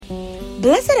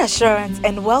Blessed assurance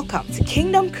and welcome to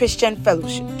Kingdom Christian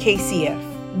Fellowship,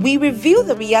 KCF. We reveal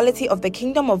the reality of the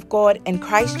kingdom of God and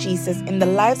Christ Jesus in the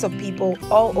lives of people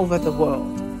all over the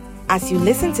world. As you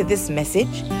listen to this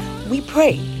message, we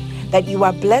pray that you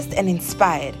are blessed and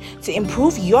inspired to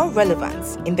improve your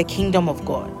relevance in the kingdom of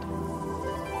God.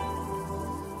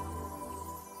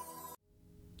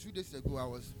 2 days ago,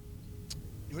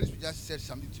 the Holy Spirit just said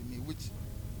something to me, which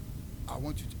I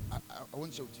want to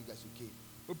share with you guys. Okay,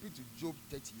 open to Job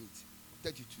 32 verse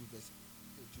 8.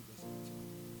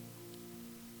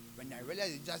 When I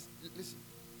realized it, just listen.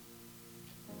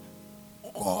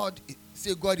 God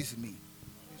is in me.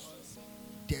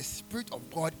 The Spirit of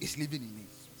God is living in me.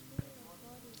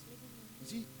 You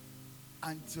see,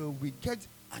 until we get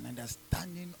an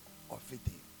understanding of it,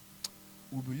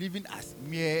 we'll be living as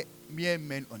mere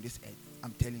men on this earth.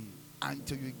 I'm telling you.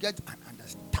 Until you get an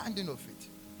understanding of it.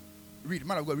 Read,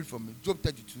 man of God, read for me. Job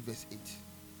 32 verse 8.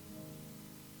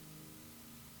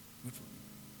 Read for me.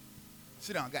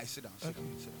 Sit down, guys, sit down. Sit down.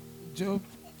 Job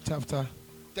chapter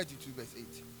 32 verse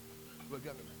 8. Well,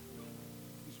 grab it.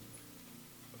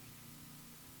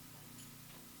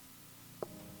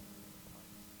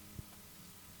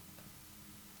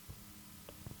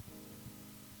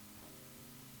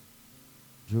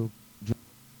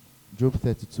 Job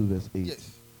 32 verse 8.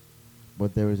 Yes.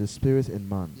 But there is a spirit in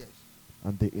man, Yes.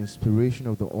 and the inspiration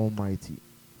of the Almighty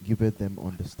giveth them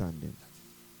understanding.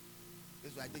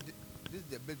 That's why this is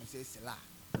the best to say Selah.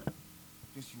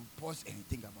 Just you pause and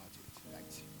think about it.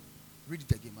 Right? Read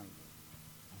it again, man.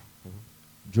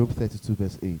 Job 32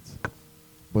 verse 8.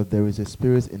 But there is a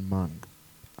spirit in man,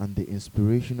 and the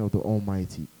inspiration of the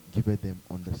Almighty giveth them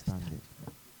understanding.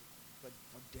 But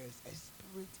there's a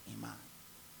spirit in man.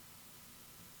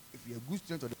 If you're a good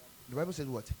student of the Bible says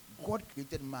what? God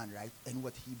created man, right? And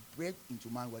what he breathed into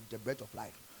man was the breath of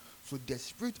life. So the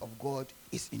Spirit of God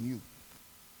is in you.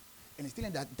 And it's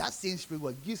telling that same Spirit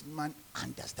what gives man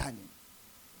understanding.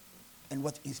 And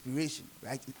what inspiration,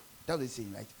 right? That's what it's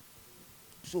saying, right?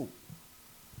 So,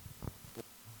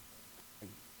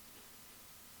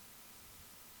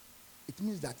 it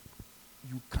means that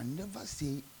you can never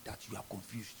say that you are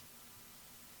confused.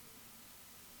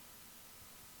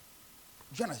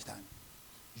 Do you understand?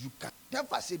 You can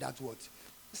never say that what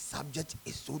subject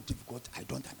is so difficult, I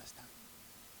don't understand.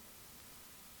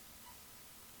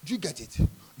 Do you get it?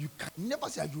 You can never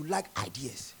say you like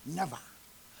ideas. Never.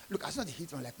 Look, as soon as it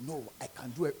hits me, I'm like, no, I can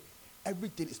do it.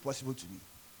 Everything is possible to me.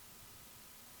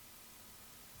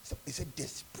 So he said, the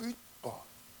Spirit of God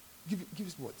give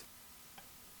us what?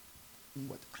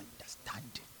 What?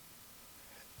 Understanding.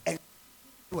 And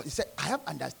what he said, I have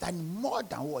understanding more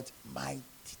than what? My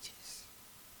teachers.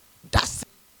 That's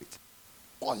it.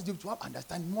 Cause them to have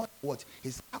understanding more what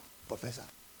his professor.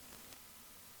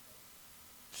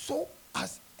 So,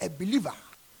 as a believer,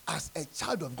 as a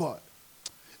child of God,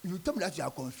 if you tell me that you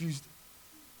are confused,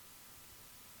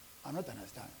 I'm not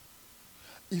understanding.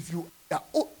 If you are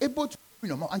able to open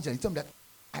your mouth and tell me that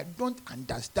I don't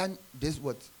understand this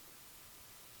what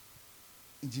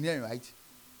engineering, right?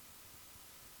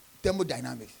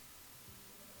 Thermodynamics.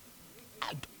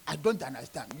 I don't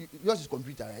understand. Yours is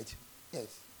computer, right?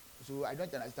 Yes. So I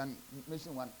don't understand.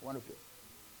 Mention one of you.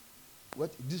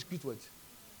 What discrete what?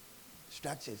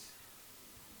 Structures.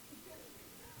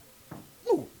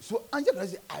 No. So Angela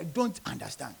says, I don't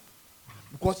understand.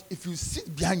 Because if you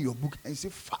sit behind your book and say,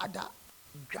 Father,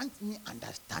 grant me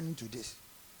understanding to this,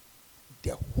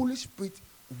 the Holy Spirit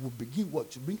will begin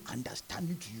what? To bring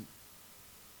understanding to you.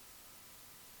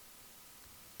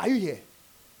 Are you here?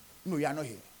 No, you are not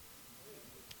here.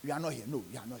 You are not here. No,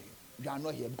 you are not here. You are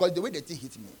not here. Because the way the thing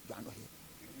hit me, you are not here.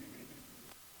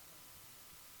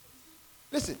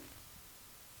 Listen.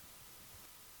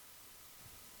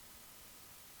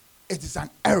 It is an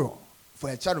error for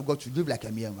a child of God to live like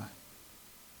a mere man.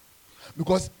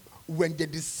 Because when the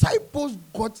disciples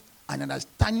got an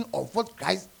understanding of what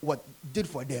Christ did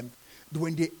for them,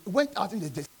 when they went out in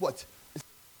the what?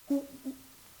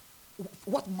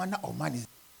 What manner of man is this?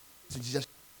 So Jesus,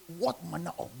 what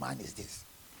manner of man is this?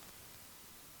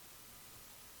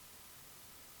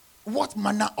 What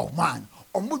manner of man?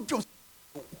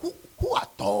 Who at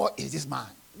all is this man?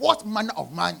 What manner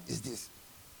of man is this?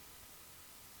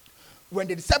 When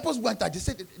the disciples went out, they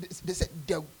said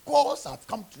the gods have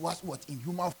come to us what? In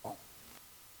human form.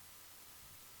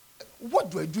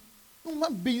 What do I do?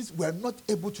 Human beings were not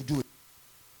able to do it.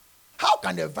 How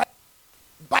can they bite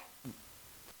you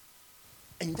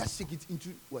and you just shake it into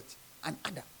what?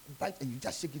 Another bite and you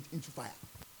just shake it into fire?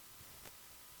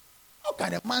 How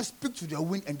can a man speak to the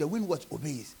wind and the wind what?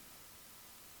 Obeys?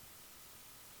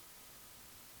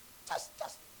 Just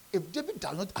if David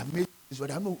does not amaze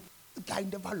Israel, I know guy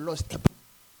never lost a.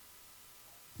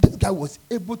 This guy was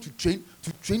able to train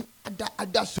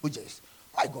other soldiers.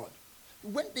 My God.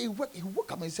 When they work, he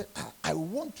woke up and said, I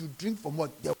want to drink from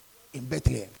what they were in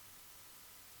Bethlehem.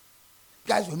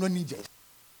 Guys were not ninjas.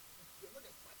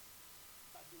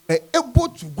 They were able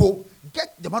to go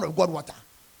get the man of God water.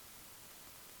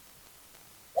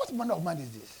 What manner of man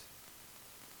is this?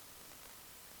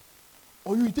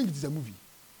 Or you think it is a movie?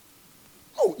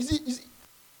 No, is it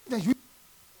that you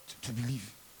to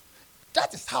believe?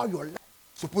 That is how your life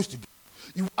is supposed to be.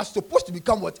 You are supposed to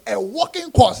become what? A walking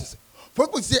course. For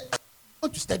people to say, I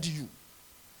want to study you.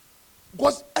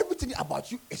 Because everything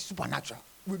about you is supernatural.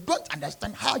 We don't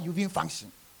understand how you even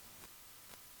function.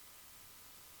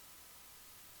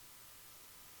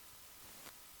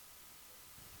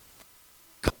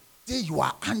 Say you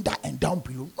are under and down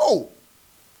below. No.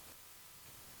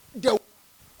 The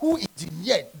who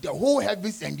engineered the whole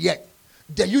heavens and earth,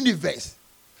 the universe,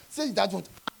 says that what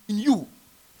in you,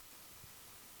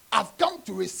 I've come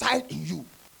to reside in you.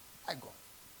 My God.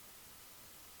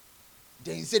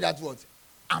 Then he said that what?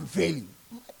 I'm failing.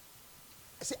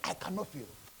 I say, I cannot fail.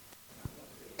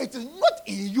 It is not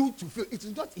in you to fail. It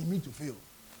is not in me to fail.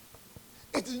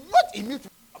 It is not in me to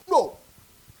fail. No.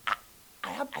 I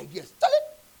have ideas. Tell it.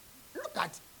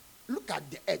 Look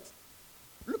at the earth.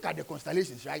 Look at the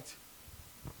constellations, right?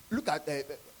 Look at they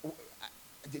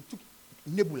took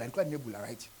nebula. They call it nebula,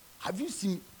 right? Have you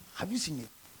seen it?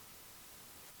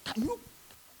 Can you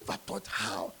ever thought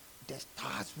how the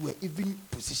stars were even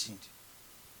positioned?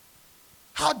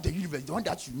 How the universe, the one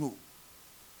that you know,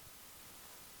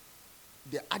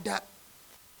 the other,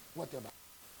 whatever,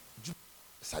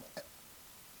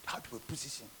 how to be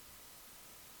positioned.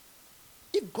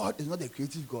 If God is not a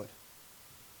creative God,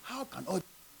 how can all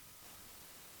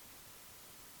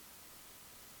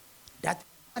that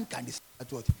man can decide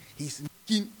that what he's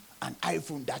making an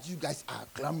iPhone that you guys are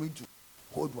clamoring to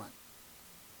hold one?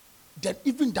 Then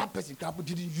even that person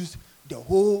didn't use the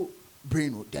whole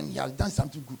brain. Then he has done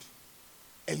something good.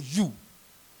 And you,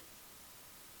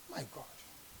 my God.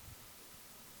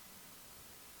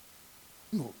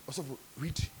 No, also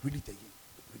read it again.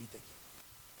 Read it again.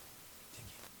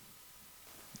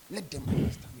 Let them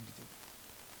understand.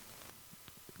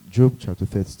 Job chapter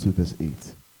 32 verse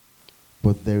 8.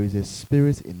 But there is a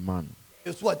spirit in man.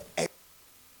 It's what?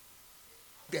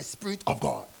 The Spirit of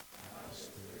God.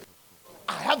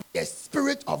 I have the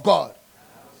Spirit of God.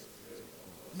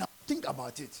 Now think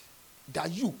about it. That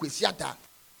you, Kwesiata,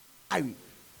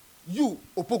 you,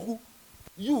 Opoku,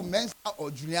 you, Mensa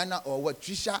or Juliana or what,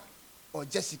 Trisha or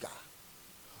Jessica,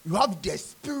 you have the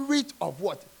Spirit of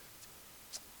what?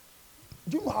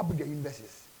 Do you know how big the universe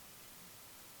is?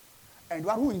 And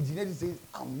one who engineered says,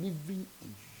 I'm living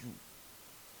in you.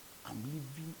 I'm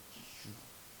living in you.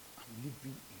 I'm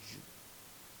living in you.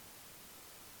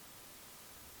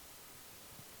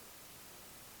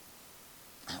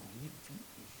 I'm living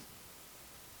in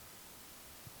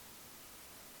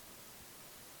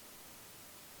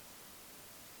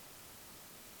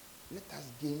you. Let us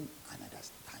gain an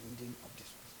understanding of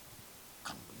this.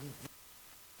 I'm living.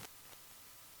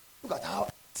 Look at how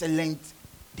excellent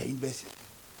the universe is.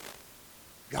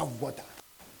 You have water,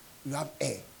 you have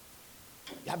air,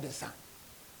 you have the sun.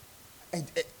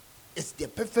 And it's the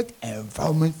perfect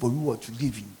environment for you to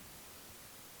live in.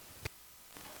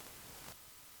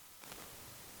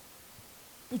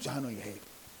 Put your hand on your head.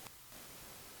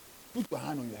 Put your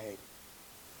hand on your head.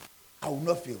 I will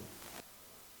not fail.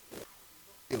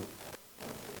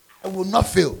 I will not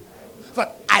fail.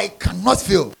 But I cannot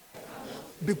fail.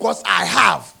 Because I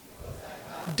have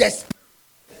the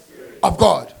Spirit of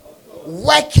God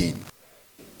working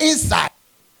inside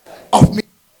of me.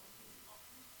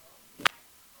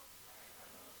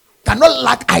 Cannot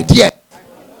lack ideas.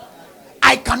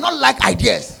 I cannot lack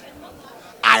ideas.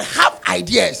 I have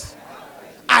ideas.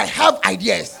 I have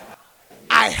ideas.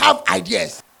 I have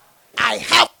ideas. I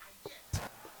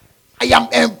am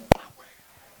empowered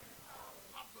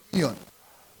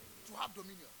to have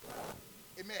dominion.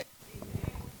 Amen.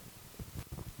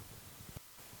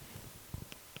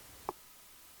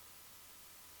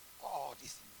 Oh,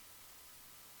 this.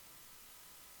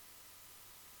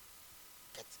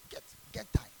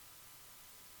 Get time.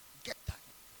 Get time.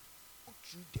 Go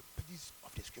through the pages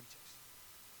of the scriptures.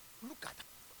 Look at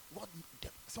what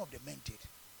some of the men did.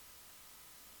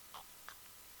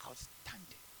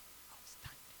 Outstanding.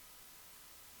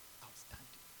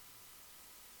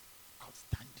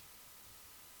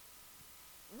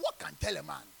 What can tell a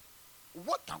man?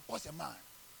 What can cause a man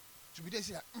to be there and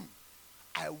say,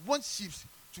 I want sheep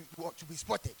to be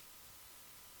spotted.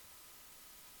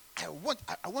 I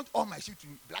want all my sheep to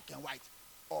be black and white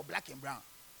or black and brown.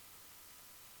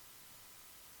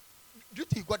 Do you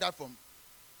think he got that from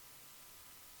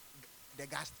the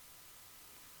gas?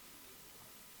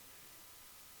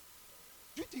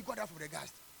 Do you think he got that from the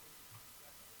gas?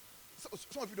 So,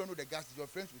 some of you don't know the gas. Your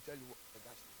friends will tell you what the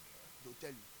gas. They'll tell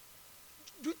you.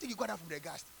 Do you think you got that from the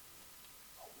gas?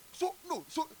 So no.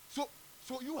 So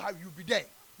you'll be there.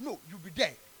 No, you'll be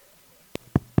there.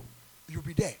 You'll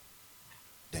be there.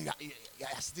 Then you're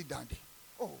sitting down there.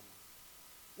 Oh,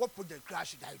 what project class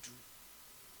should I do?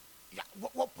 Yeah,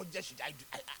 what project should I do?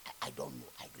 I don't know.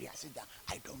 I agree. I sit down.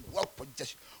 I don't know what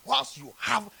project. Whilst you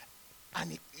have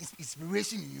an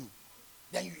inspiration in you,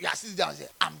 then you are sitting down and say,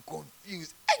 I'm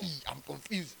confused. Hey, I'm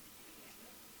confused.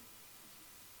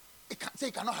 It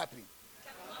cannot happen.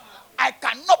 I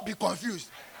cannot be confused.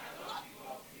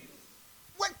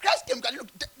 When Christ came, look,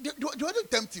 they want to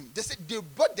tempt him. They said they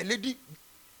brought the lady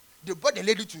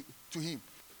to him.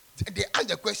 They asked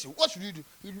the question, what should you do?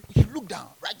 He looked down,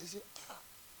 right? They said,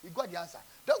 he got the answer.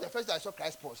 That was the first time I saw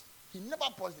Christ pause. He never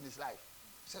paused in his life.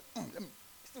 He said, let me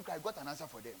still Christ got an answer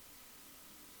for them.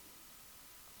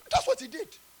 That's what he did.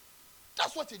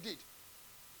 That's what he did.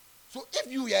 So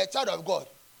if you are a child of God,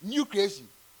 new creation,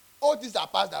 all things are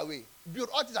passed away. Behold,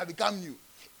 all things have become new.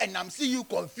 And I'm seeing you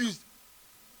confused,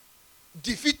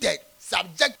 defeated,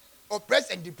 subject,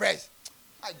 oppressed, and depressed.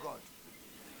 My God.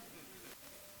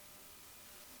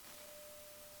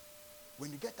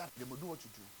 When you get up, they will do what you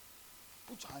do.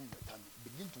 Put your hand in your tummy.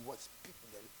 Begin to what? Speak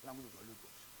in the language of the Holy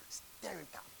Ghost. Stir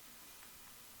it up.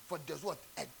 For there's what?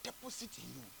 A deposit in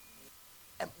you.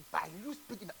 And by you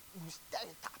speaking, you stir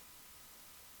it up.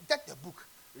 Get the book.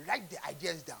 Write the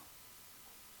ideas down.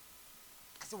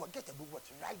 I said, well, get a book. What?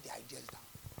 Write the ideas down.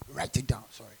 Write it down.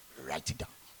 Sorry. Write it down.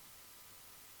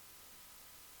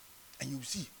 And you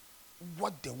see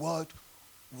what the world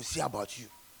will say about you.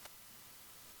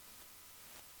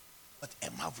 But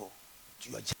a marvel to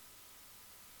your generation.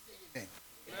 Amen.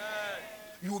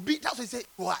 You will be, that's what he said,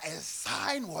 you are a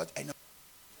sign what? And you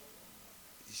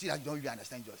see that you don't really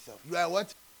understand yourself. You are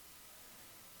what?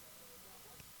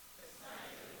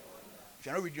 If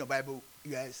you're not reading your Bible,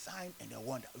 you are a sign and a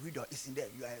wonder. Read it, it's in there.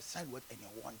 You are a sign what? And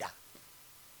a wonder.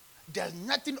 There's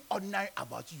nothing ordinary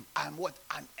about you. I'm what?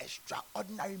 An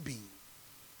extraordinary being.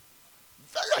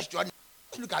 Very extraordinary.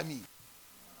 Look at me.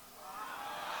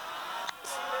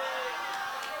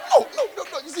 No.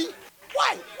 You see,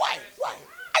 why?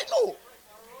 I know.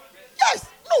 Yes,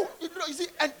 no. You see,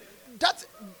 and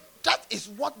that is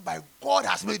what my God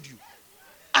has made you.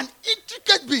 An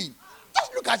intricate being.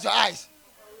 Just look at your eyes.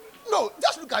 No,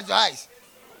 just look at your eyes.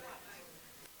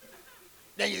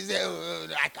 Then you say, oh,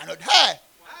 I cannot. Hey,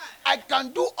 I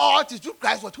can do all things through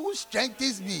Christ, but who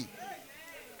strengthens me?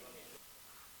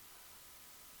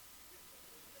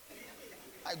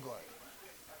 My God.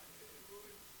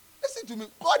 Listen to me.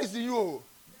 God is in you.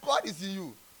 God is in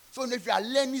you. So if you are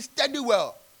learning, study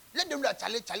well. Let them know,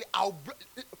 Charlie,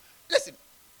 listen.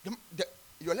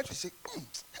 Your lecturer say,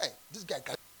 hey, this guy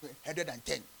can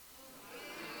 110.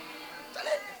 Charlie,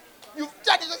 you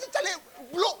Charlie,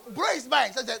 blow his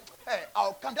mind. Say, hey,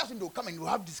 I'll come. That's when they'll come and we'll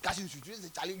have discussions with you. Say,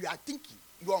 Charlie, you are thinking.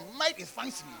 Your mind is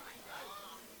functioning.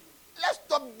 Let's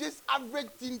stop this average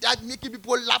thing that making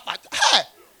people laugh at. Hey!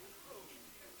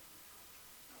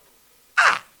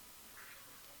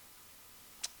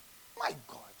 My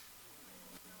God.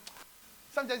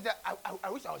 Sometimes I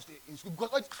wish I was in school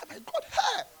because, oh my God,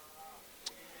 hey.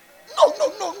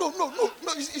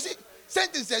 No. You see,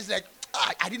 sentences like,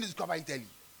 I didn't discover it early.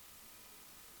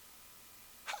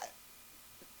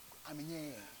 I mean,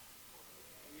 yeah.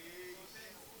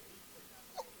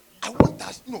 I want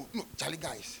that. No, Charlie,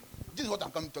 guys. This is what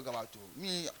I'm coming to talk about.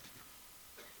 Me,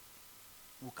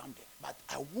 we'll come there. But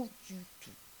I want you to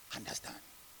understand.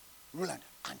 Roland,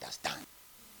 understand.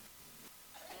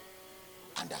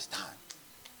 Understand.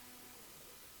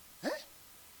 Eh?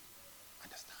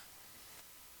 Understand.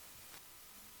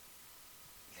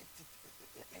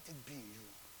 Let it be in you.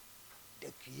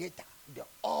 The Creator, the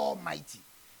Almighty,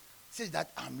 says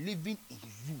that I'm living in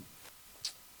you.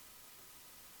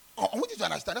 I want you to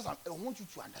understand. I want you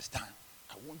to understand.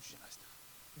 I want you to understand.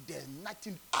 There's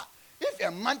nothing. If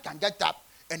a man can get up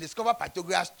and discover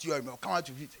Pythagoras' theorem, or come out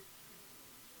to it,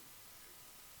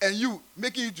 and you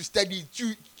making you to study,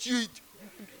 chew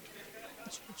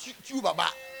baba,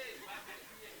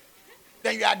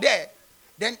 then you are there.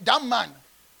 Then that man,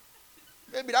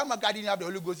 maybe that man didn't have the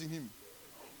Holy Ghost in him.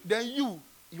 Then you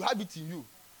have it in you.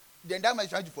 Then that man is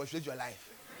trying to frustrate your life.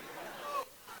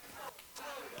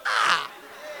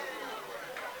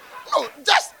 No,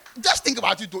 just think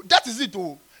about it. That is it.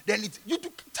 Then it's you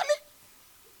to tell it.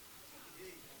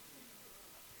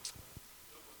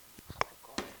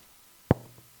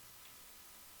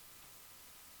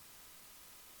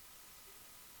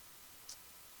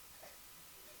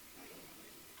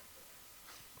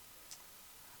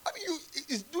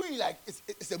 like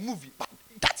it's a movie, but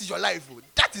that is your life. Oh.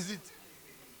 That is it.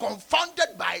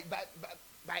 Confounded by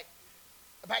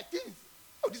things.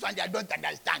 Oh, this one I don't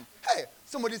understand. Hey,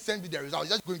 somebody sent me the results.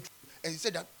 Just going through, and he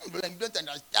said that you don't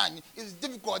understand. It's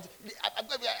difficult.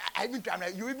 I even tried.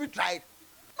 Like, you even tried.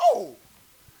 No.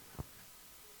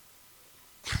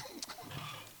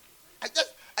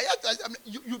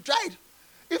 You tried.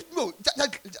 If no,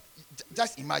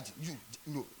 just imagine.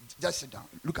 Just sit down.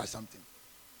 Look at something.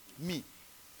 Me.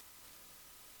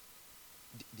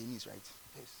 Denise, right?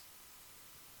 Yes.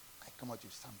 I come out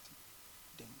with something.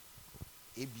 Then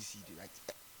ABCD, right?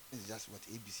 This is just what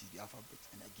ABCD alphabet,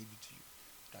 and I give it to you.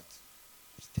 That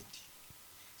steady.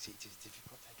 Say it is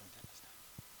difficult. I don't understand.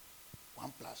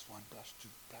 1 + 1 + 2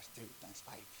 + 3 ×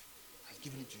 5. I've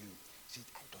given it to you. Say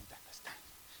I don't understand.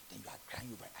 Then you are crying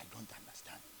over. I don't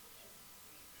understand.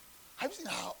 Have you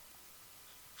seen how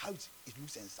it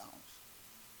looks and sounds?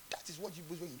 That is what you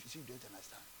do when you say you don't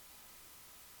understand.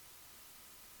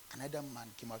 Another man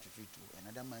came out with it too.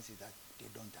 Another man says that they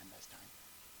don't understand.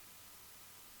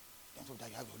 Then from that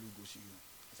you have the Holy Ghost in you.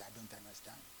 I say I don't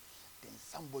understand. Then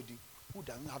somebody who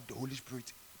doesn't have the Holy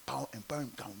Spirit power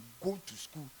empowerment can go to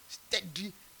school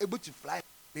steady, able to fly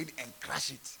and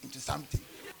crash it into something.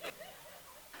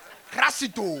 Crash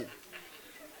it all.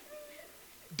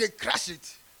 They crash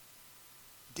it.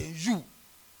 Then you,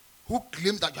 who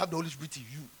claims that you have the Holy Spirit in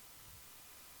you,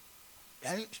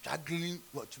 are you struggling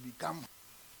to become?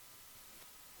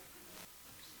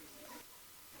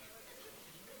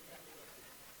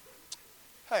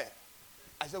 Hey,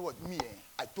 I said what? Me,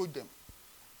 I told them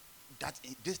that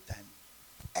in this time,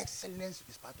 excellence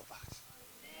is part of us.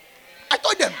 I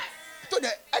told them,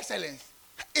 excellence,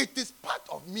 it is part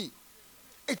of me.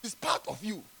 It is part of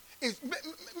you.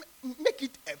 Make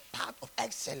it a part of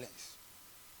excellence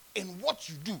in what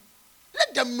you do.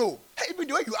 Let them know. Hey, even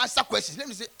the way you answer questions, let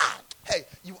me say, hey,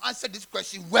 you answered this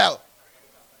question well.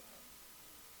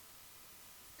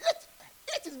 Let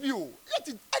it be. Let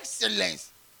it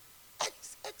excellence.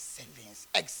 Excellence.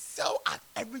 Excel at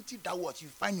everything that what you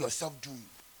find yourself doing.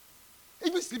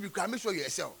 Even sleep, you can make sure you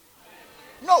excel.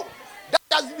 No. That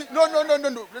doesn't mean, no.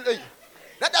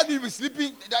 That doesn't mean you be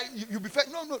sleeping, that you be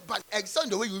fed. No, but excel in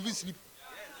the way you even sleep.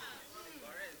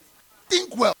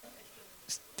 Think well.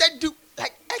 Steady,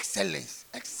 like excellence.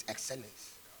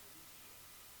 Excellence.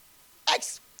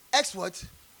 X what?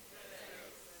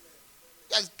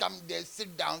 Just come there,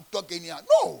 sit down, talk anyhow.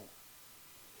 No.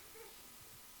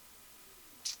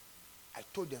 I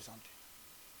told them something.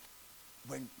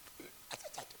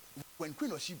 When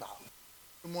Queen of Sheba,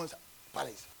 Solomon's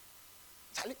palace,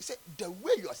 Charlie said the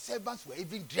way your servants were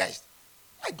even dressed,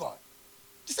 my God.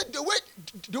 He said the way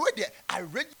they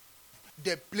arranged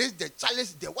the place, the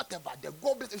chalice, the whatever, the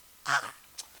goblets.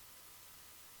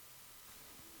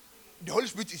 The Holy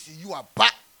Spirit is in you,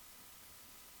 but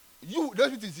the Holy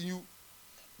Spirit is in you.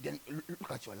 Then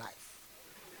look at your life.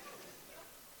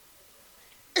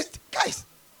 Guys,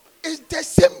 it's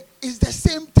the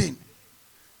same thing.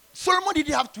 Solomon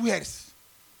didn't have 2 heads.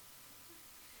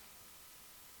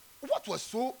 What was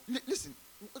so? Listen,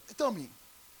 tell me.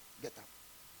 Get up.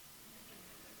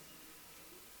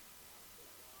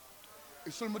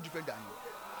 Is Solomon different than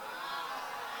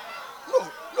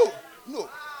you? No.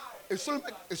 Is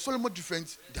Solomon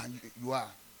different than you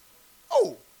are?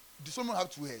 Oh, did Solomon have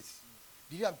 2 heads?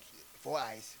 Did he have 4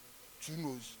 eyes? 2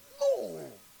 noses?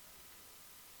 No.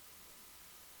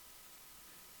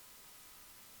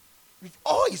 With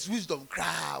all his wisdom,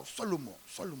 crowd, Solomon,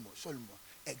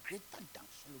 a greater than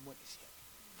Solomon is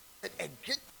here.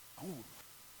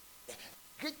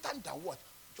 Greater than what?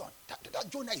 John,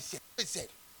 that Jonah is here. He said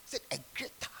a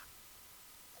greater.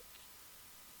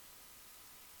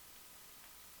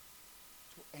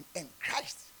 So, and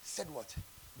Christ said what?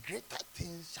 Greater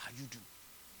things shall you do.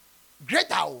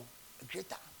 Greater.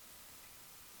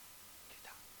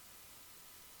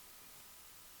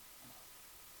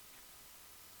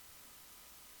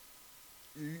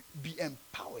 Be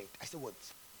empowered. I said what?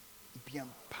 Be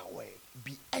empowered.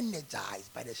 Be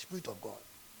energized by the Spirit of God.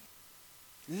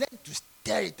 Learn to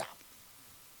stir it up.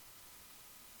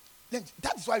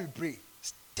 That's why we pray.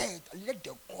 Stir it. Let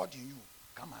the God in you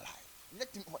come alive.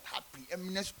 Let him have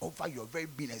preeminence over your very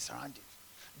being and surroundings.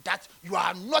 That you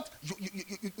are not.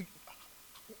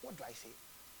 What do I say?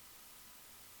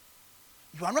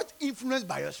 You are not influenced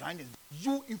by your surroundings.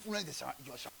 You influence your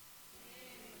surroundings.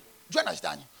 Do you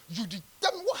understand? You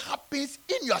determine what happens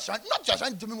in your surroundings, not your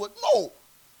surroundings determine what. No.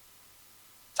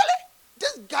 Charlie,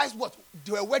 these guys, what?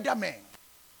 They were weathermen.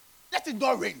 Let it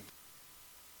not rain.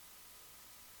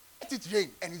 Let it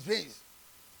rain, and it rains.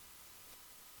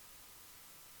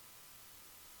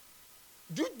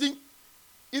 Do you think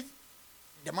if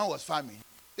the man was farming.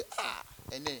 Say,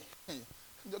 and then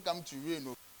don't come to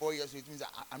rain 4 years, so it means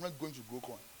I'm not going to grow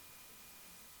corn.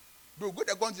 Bro, go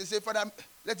to God and say, Father,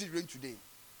 let it rain today.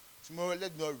 Tomorrow,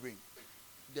 let it not rain.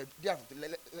 The day after,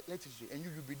 let it rain. And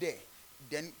you will be there.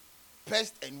 Then,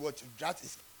 pest and what? Drought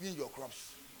is killing your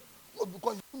crops. No,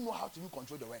 because you don't know how to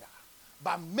control the weather.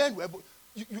 But men were able.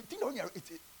 You think when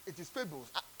it is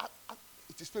fables.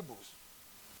 It is fables.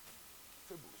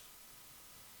 Fables.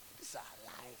 These are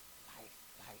life.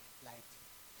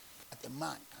 That a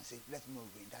man can say, let no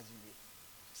rain, doesn't rain.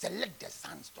 Say, let the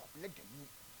sun stop, let the moon.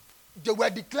 They were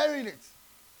declaring it.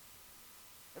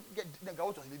 The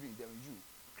God was living there with you.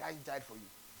 Christ died for you.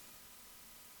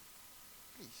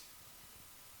 Please.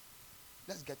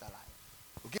 Let's get alive.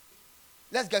 Okay?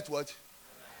 Let's get what?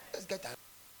 Let's get alive.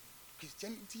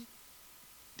 Christianity,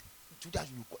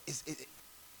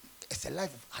 it's a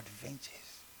life of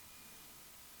adventures.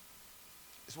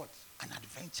 It's what? An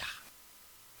adventure.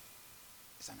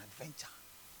 It's an adventure.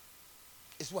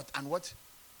 It's what? And what?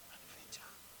 Adventure.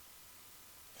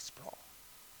 Explore.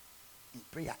 In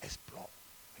prayer, explore.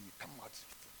 When you come out,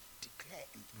 declare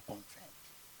and be confirmed.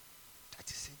 That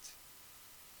is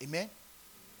it. Amen?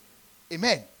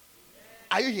 Amen.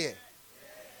 Are you here?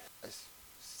 Yes.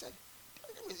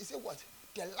 He said what?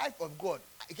 The life of God.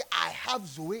 I have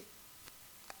Zoe.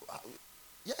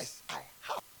 Yes, I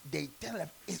have. The eternal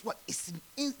life is what is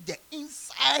in the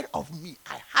inside of me.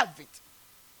 I have it.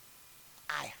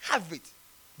 I have it.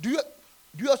 Do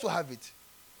you also have it?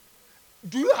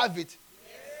 Do you have it?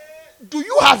 Yes. Do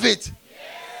you have it?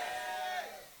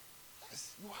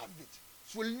 Yes, you have it.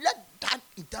 So let that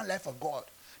eternal life of God,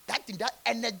 that thing that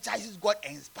energizes God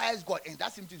and inspires God, and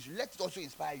that same thing, let it also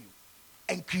inspire you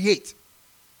and create.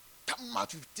 Come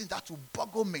out with things that will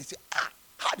boggle me and say,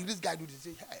 how did this guy do this?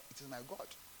 Say, hey, it is my God.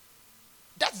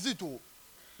 That is it, oh.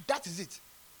 That is it.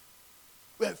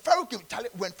 When Pharaoh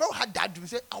had that dream, he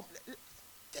said,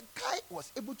 the guy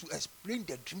was able to explain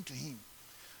the dream to him.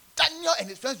 Daniel and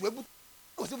his friends were able to.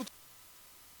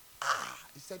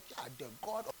 He said, yeah, the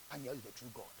God of Daniel is the true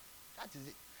God. That is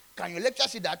it. Can your lecturer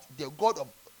say that the God of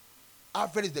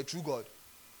Alfred is the true God?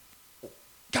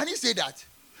 Can he say that?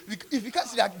 If you can't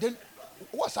say that, then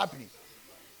what's happening?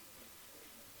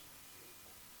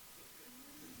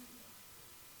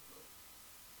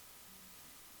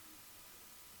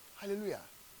 Hallelujah.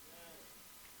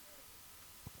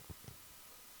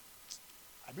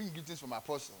 I bring greetings from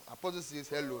Apostle. Apostle says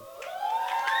hello.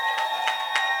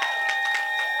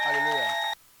 Hallelujah.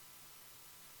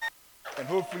 And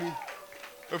hopefully,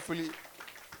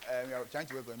 we are trying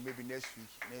to work on maybe next week.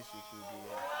 Next week we'll be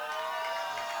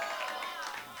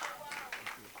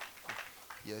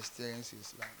Yes, thanks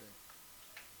is like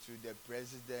to the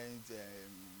president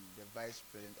and the vice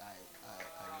president. I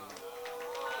really.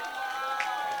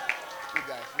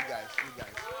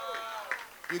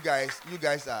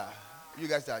 You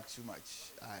guys are too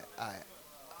much. I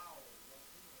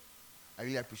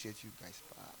really appreciate you guys.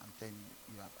 I'm telling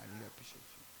you, I really appreciate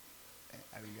you.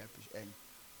 I really appreciate, and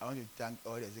I want to thank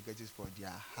all the executives for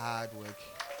their hard work.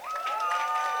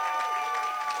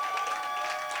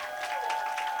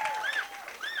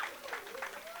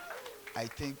 I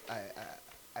think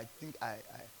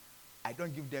I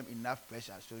don't give them enough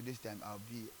pressure, so this time I'll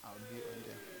be on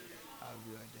them.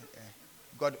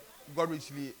 God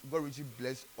richly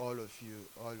bless all of you.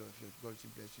 God richly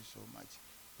bless you so much.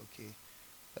 Okay.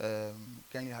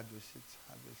 Can you have your seats?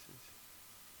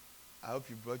 I hope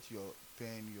you brought your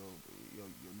pen, your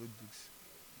notebooks.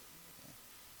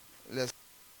 Yeah.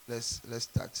 Let's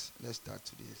start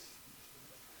today.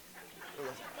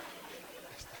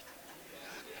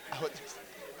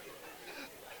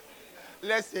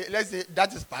 Let's say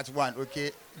that is part one,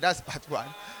 okay? That's part one.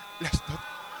 That's part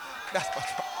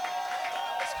one.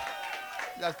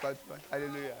 That's part one.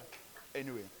 Hallelujah.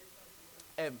 Anyway,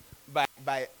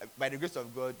 by the grace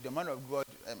of God, the man of God,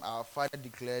 our father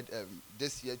declared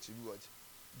this year to be what?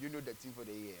 Do you know the theme for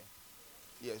the year?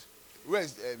 Yes. Where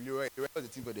is Leroy? What's the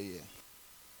theme for the year?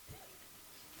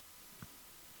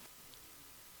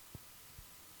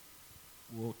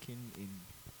 Walking in.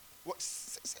 What?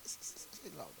 Say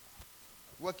it louder.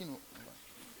 Working.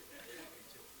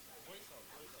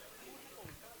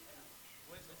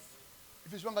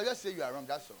 If it's wrong, I'll just say you are wrong.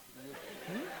 That's all.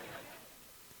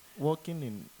 Walking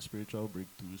in spiritual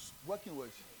breakthroughs. Working what?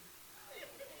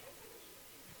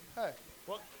 Hey.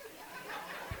 What?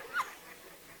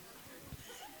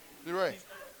 Leroy.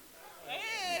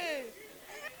 Hey.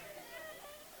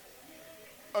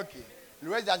 Okay.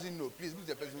 Leroy doesn't know. Please, who's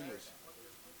the person who knows?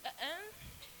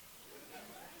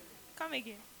 Come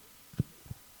again.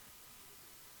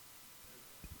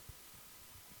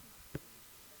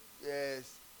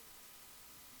 Yes.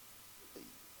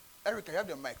 Monica, you have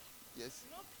the mic. Yes.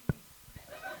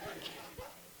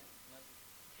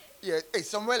 Yeah. Hey,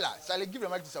 Samuela. Shall I give the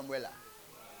mic to Samuela?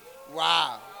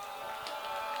 Wow.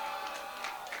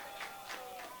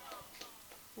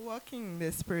 Walking in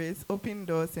the Spirit, open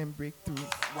doors and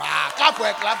breakthroughs. Wow. Clap for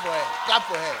her. Clap for her. Clap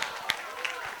for her.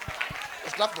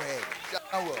 Let's clap for her. She has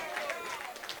done well.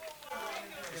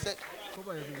 He said,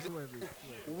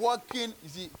 walking. You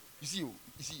see.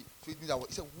 So it means that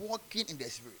he said walking in the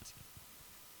Spirit.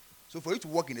 So for you to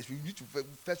walk in the Spirit, you need to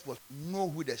first of all know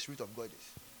who the Spirit of God is.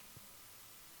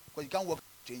 Because you can't walk with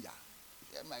a stranger.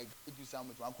 If might take you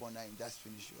somewhere to one corner and just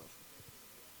finish you off.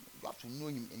 You have to know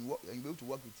him and be able to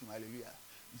work with him. Hallelujah.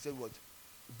 He said what?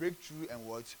 Breakthrough and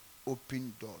what?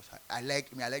 Open doors. I like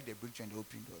the breakthrough and the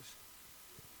open doors.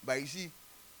 But you see,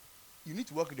 you need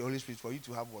to work with the Holy Spirit for you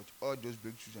to have what? All those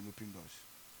breakthroughs and open doors.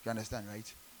 You understand,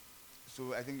 right?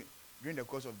 So I think during the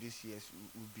course of this year,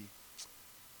 we'll be.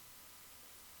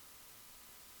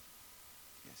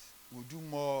 Yes. We'll do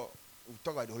more. We'll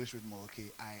talk about the Holy Spirit more. Okay.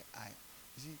 You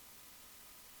see,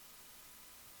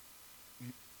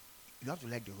 you have to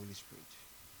like the Holy Spirit.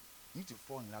 You need to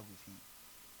fall in love with him.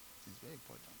 It's very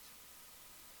important.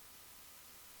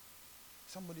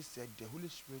 Somebody said the Holy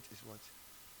Spirit is what?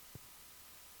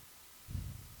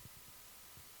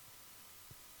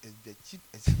 Is the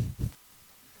cheapest.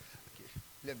 Okay,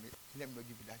 let me not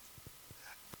give you that.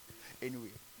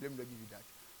 Anyway, let me not give you that.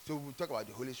 So we'll talk about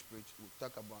the Holy Spirit. We'll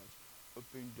talk about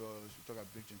open doors. We'll talk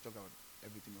about breakthrough. Talk about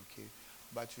everything. Okay.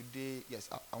 But today, yes,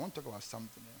 I want to talk about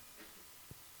something.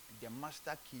 The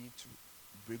master key to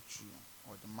breakthrough,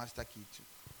 or the master key to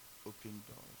open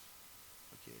doors.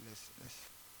 Okay, let's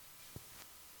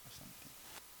have something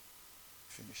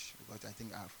finish, because I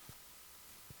think I've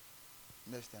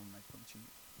next time I might continue.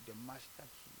 The master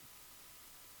key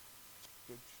to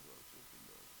breakthrough or to open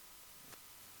doors.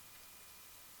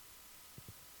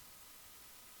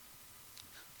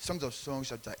 Songs of Songs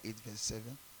chapter 8 verse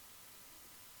 7.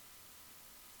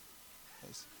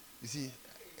 Yes. You see,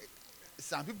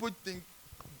 some people think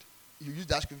you use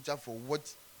that scripture for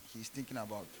what he's thinking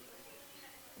about.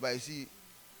 But you see,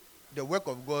 the work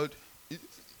of God,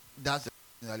 that's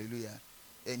hallelujah.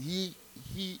 And he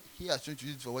has chosen to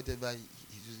use it for whatever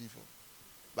he's using for.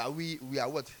 But we are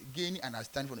what? Gaining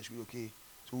understanding from the Spirit, okay?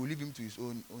 So we'll leave him to his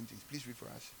own things. Please read for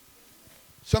us.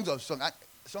 Songs of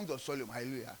Solomon,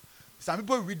 hallelujah. Some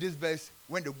people read this verse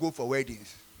when they go for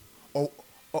weddings. Or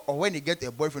when they get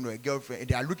a boyfriend or a girlfriend and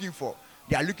they are looking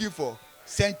for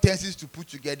sentences to put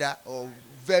together or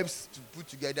verbs to put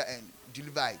together and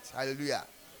deliver it. Hallelujah.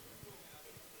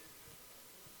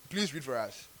 Please read for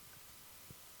us.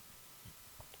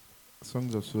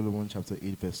 Songs of Solomon chapter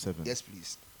 8 verse 7. Yes,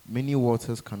 please. Many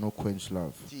waters cannot quench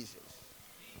love. Jesus.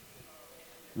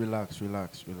 Relax.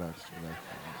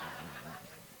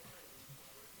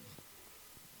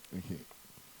 Okay.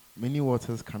 Many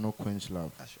waters cannot quench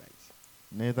love. That's right.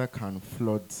 Neither can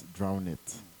floods drown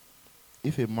it.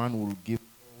 If a man will give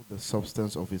all the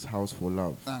substance of his house for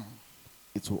love,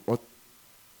 it will.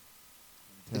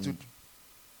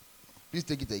 Please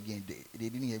take it again. They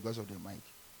didn't hear because of the mic.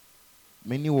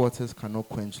 Many waters cannot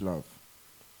quench love,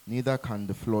 neither can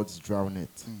the floods drown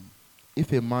it.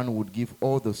 If a man would give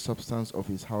all the substance of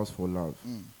his house for love,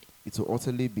 it will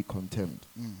utterly be contemned.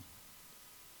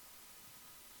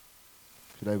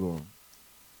 Should I go on?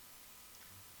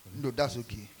 No, that's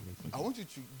okay. I want you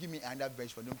to give me another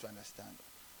verse for them to understand.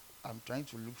 I'm trying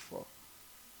to look for.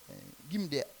 Give me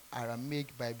the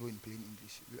Aramaic Bible in plain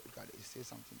English. Look at it. It says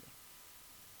something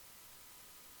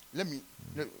there. Let me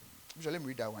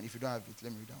read that one. If you don't have it,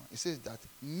 let me read that one. It says that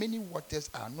many waters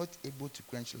are not able to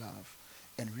quench love,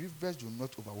 and rivers do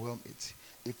not overwhelm it.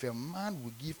 If a man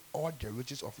will give all the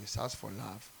riches of his house for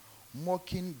love,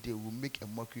 mocking, they will make a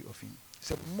mockery of him.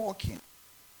 It's a mockery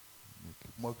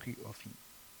of him.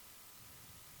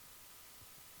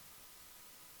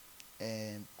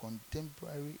 And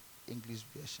contemporary English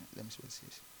version, let me see what it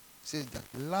says. It says that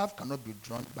love cannot be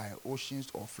drawn by oceans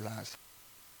or floods,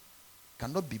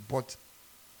 cannot be bought.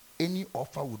 Any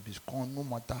offer would be scorned, no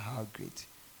matter how great.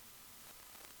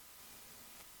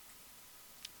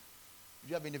 Do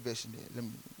you have any version there? Let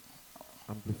me.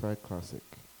 Amplified Classic.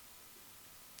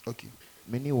 Okay.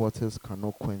 Many waters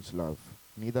cannot quench love,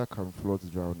 neither can floods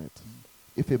drown it.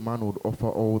 If a man would offer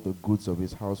all the goods of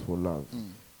his house for love,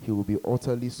 he will be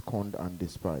utterly scorned and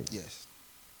despised. Yes.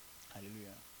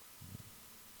 Hallelujah.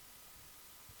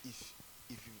 If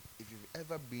you've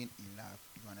ever been in love,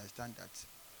 you understand that.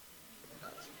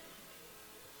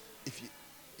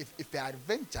 If an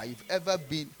adventure you've ever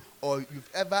been or you've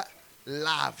ever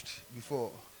laughed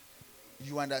before,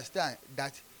 you understand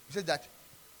that you said that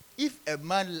if a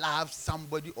man loves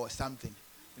somebody or something,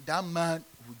 that man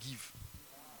will give.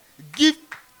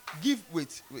 Give,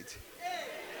 wait.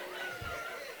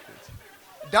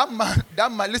 That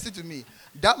man, listen to me.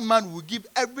 That man will give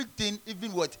everything,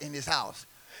 even what in his house.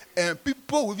 And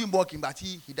people will be mocking, but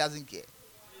he doesn't care.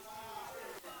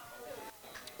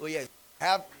 Oh yes.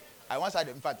 I once had,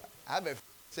 in fact, I have a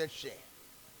said share.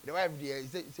 The wife there, he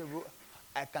said, bro,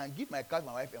 I can give my car to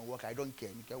my wife and work. I don't care.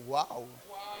 He said, wow.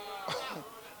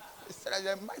 He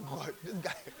said, my God, this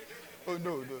guy. Oh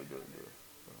no.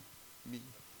 Me.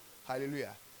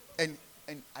 Hallelujah. And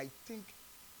I think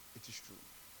it is true.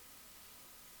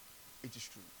 It is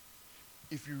true.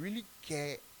 If you really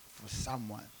care for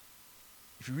someone,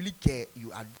 if you really care,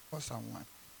 you adore someone,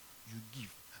 you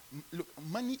give. Look,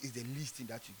 money is the least thing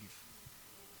that you give.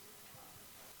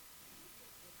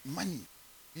 Money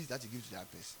is that you give to that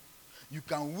person. You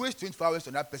can waste 24 hours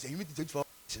on that person. You mean 24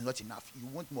 hours is not enough. You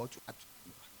want more to add.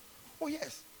 Oh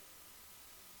yes.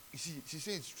 You see, she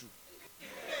says it's true.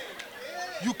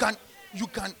 You can,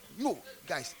 no,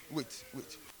 guys, wait.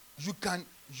 You can,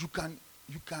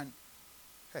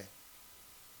 hey,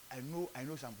 I know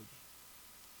somebody.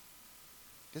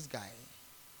 This guy,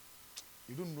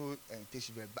 you don't know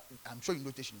Teshibe, but I'm sure you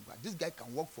know Teshibe, but this guy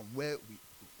can walk from where we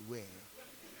were.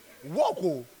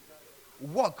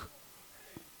 Walk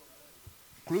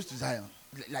close to Zion,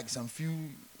 like some few.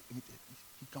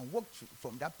 He can walk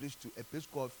from that place to a place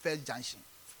called First Junction.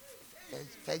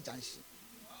 First Junction.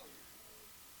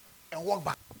 And walk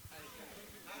back.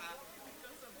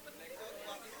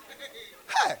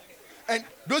 Hey! And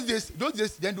those days,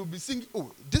 then they'll be singing.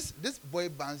 Oh, this boy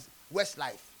bands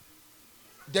Westlife.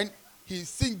 Then he's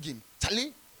singing.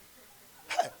 Charlie.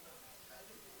 Hey!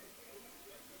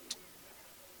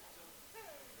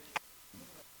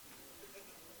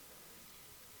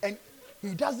 And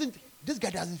this guy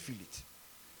doesn't feel it.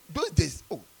 Those days,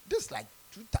 this like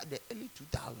the early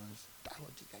 2000s. That's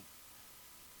what this guy.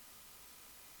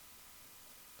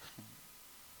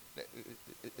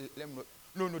 Let me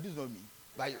know. No, this is not me.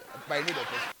 By need of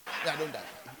person. Yeah, I don't die.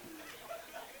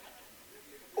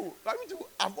 Oh,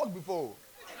 I've worked before.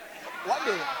 One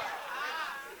day.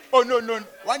 Oh no.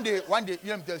 One day. Let me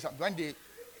tell you something. One day,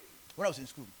 when I was in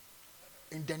school,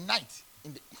 in the night,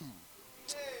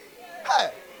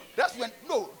 hey, that's when.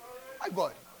 No, my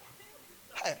God.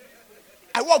 Hey,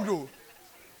 I walked though,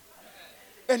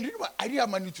 and you know what? I didn't have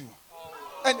money too.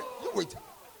 And wait,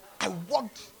 I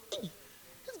walked.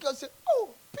 This girl said, "Oh,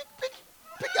 pick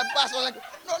a bus." I was like,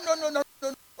 "No.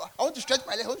 I want to stretch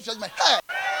my leg. I want to stretch my hair."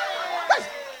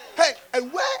 Hey,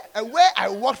 and where I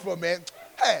walked from, man.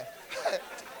 Hey.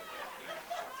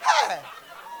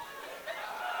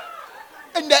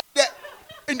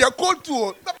 In the cold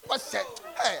too. What said?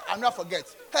 Hey, I'll not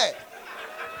forget. Hey.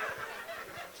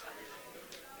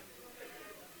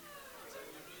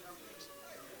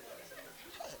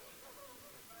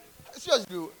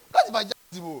 Seriously, that's my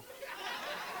job.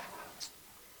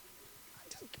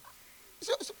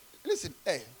 So, listen,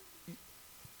 hey,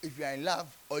 if you are in love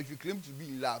or if you claim to be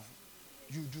in love,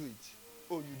 you do it.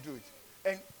 Oh, you do it.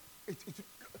 And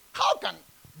how can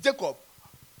Jacob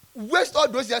waste all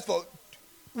those years for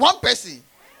one person?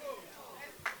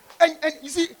 And you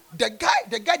see, the guy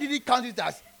didn't count it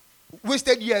as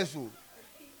wasted years. So.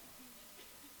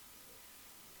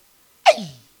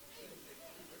 Hey!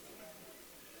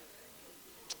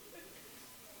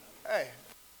 Hey.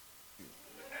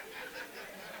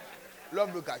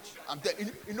 Love look at you. I'm telling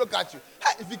you, he don't catch you.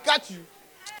 Hey, if he catch you,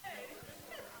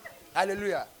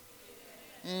 hallelujah.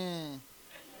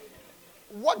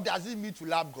 What does it mean to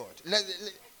love God?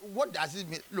 What does it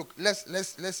mean? Look, let's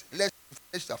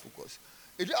focus.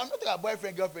 I'm not talking about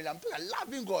boyfriend, girlfriend. I'm talking about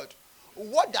loving God.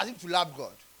 What does it mean to love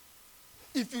God?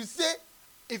 If you say,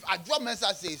 if Adjo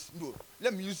Mensah says, no,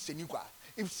 let me use Senikwa.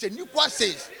 If Senikwa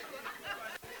says,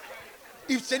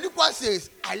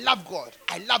 I love God,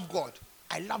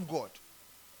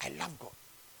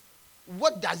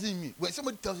 what does it mean? When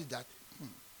somebody tells you that,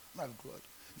 my God.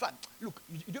 In fact, look,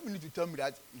 you don't need to tell me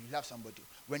that you love somebody.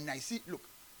 When I see, look,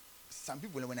 some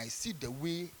people, when I see the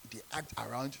way they act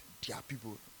around their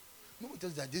people, nobody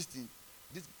tells that this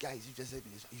guy is interested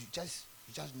in this. You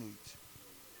just know it.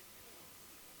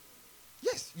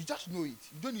 Yes, you just know it.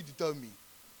 You don't need to tell me.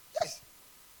 Yes.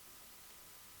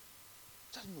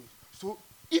 Just know it. So,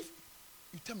 if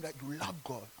you tell me that you love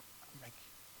God, I'm like,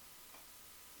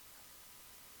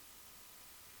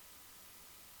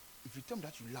 if you tell me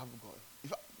that you love God,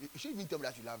 you shouldn't even tell me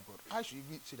that you love God. I should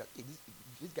even say that, hey,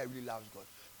 this guy really loves God.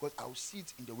 Because I will see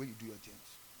it in the way you do your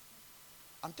things.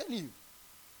 I'm telling you.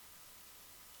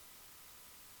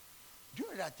 Do you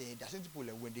know that there are some people,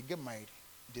 when they get married,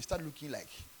 they start looking like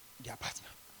their partner?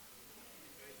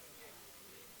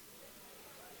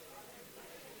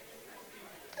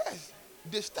 Yes.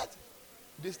 They start.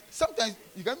 Sometimes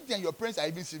you can think your parents are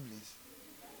even siblings.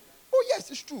 Oh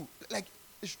yes, it's true. Like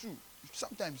it's true.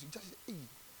 Sometimes you just say, hey.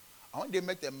 And when they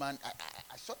met a man,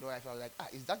 I saw the wife. I was like,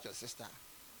 is that your sister?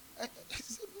 He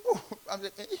said, no. I'm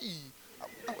like, hey.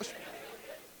 I was.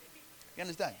 You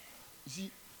understand? You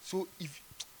see, so if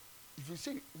you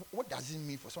say, what does it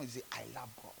mean for someone to say, I love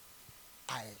God?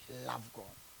 I love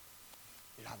God.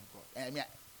 Love God. And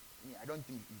I don't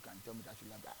think you can tell me that you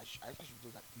love God. I should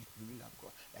know that you really love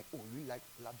God. Like, oh, you really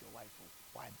love your wife. Oh.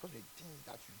 Why? Because the things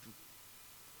that you do.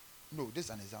 No, this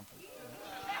is an example.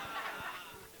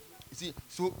 You see,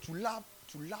 so to love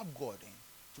God,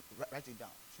 write it down.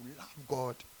 To love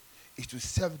God is to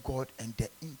serve God and the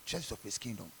interests of His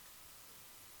kingdom.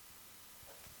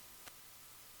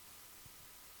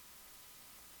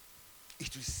 Is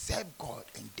to serve God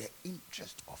and the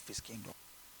interest of His kingdom.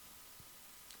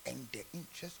 And the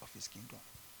interest of His kingdom.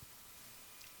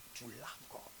 To love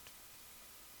God.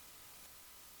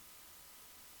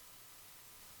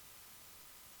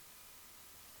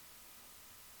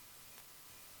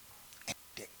 And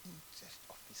the interest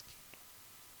of His kingdom.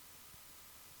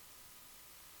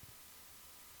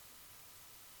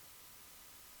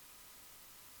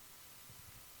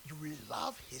 You will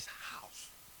love His house.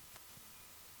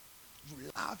 You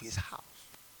love His house.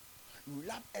 You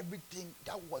love everything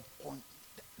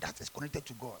that is connected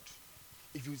to God.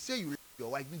 If you say you love your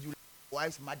wife, means you love your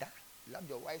wife's mother, you love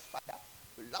your wife's father,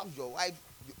 you love your wife,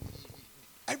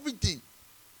 everything.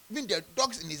 Even the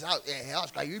dogs in his house, her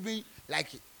house, can you even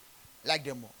like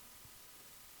them more?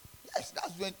 Yes,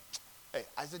 that's when.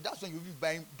 I said that's when you be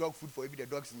buying dog food for even the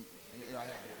dogs.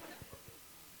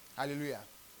 Hallelujah.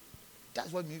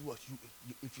 That's what means what you.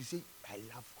 If you say I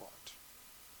love God.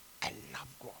 I love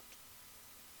God.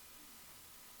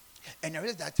 And I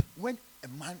realize that when a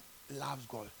man loves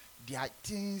God, there are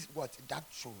things that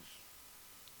shows.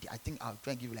 I think I'll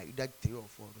try and give you like that 3 or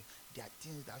 4. There are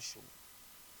things that show.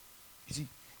 You see,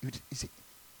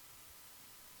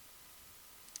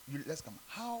 let's come.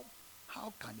 How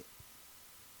can it?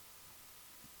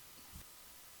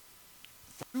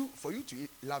 For you to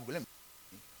love God,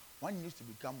 one needs to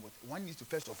become what? One needs to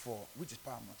first of all, which is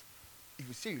paramount. If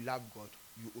you say you love God,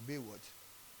 you obey what?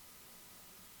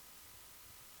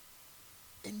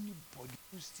 Anybody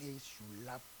who says you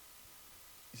love,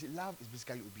 you see, love is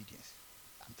basically obedience.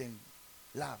 I'm telling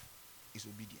you, love is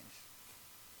obedience.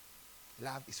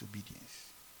 Love is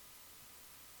obedience.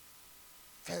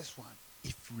 First one,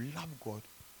 if you love God,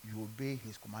 you obey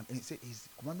His command. And He said His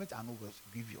commandments are not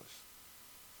grievous.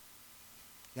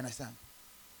 You understand?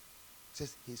 It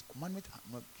says His commandments are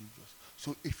not grievous.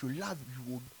 So if you love,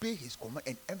 you obey His command,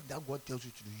 and everything that God tells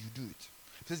you to do, you do it.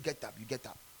 He says get up, you get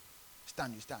up.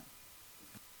 Stand, you stand.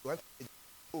 Your wife says,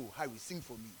 oh, Harry, sing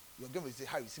for me. Your girlfriend will say,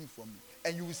 Harry, sing for me.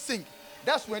 And you will sing.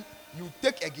 That's when you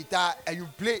take a guitar and you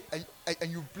play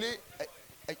and you play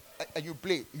and you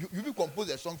play. You will compose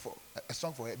a song for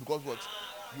her because what?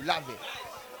 You love her.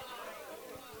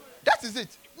 That is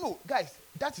it. No, guys,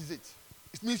 that is it.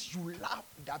 It means you love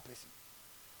that person.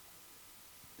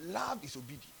 Love is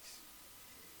obedience.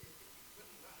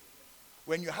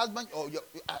 When your husband or your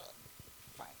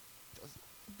fine, just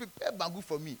prepare banku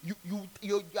for me. You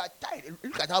are tired.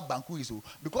 Look at how banku is. So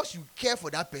because you care for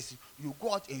that person, you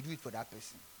go out and do it for that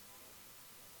person.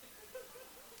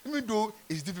 Even though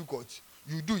it's difficult,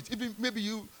 you do it. Even maybe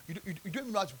you don't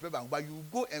even know how to prepare banku, but you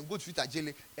go and go to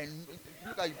Itajele and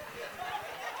look at you.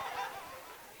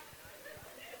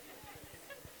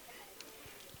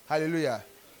 Hallelujah.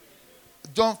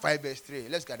 John 5 verse 3.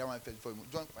 Let's get that one first before we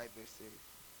move. John 5 verse 3.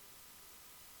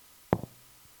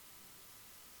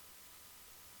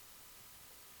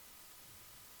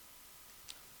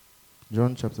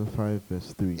 John chapter 5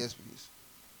 verse 3. Yes, please.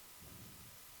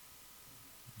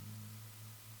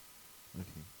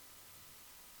 Okay.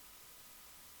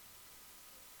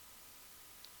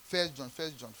 First John 5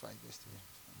 verse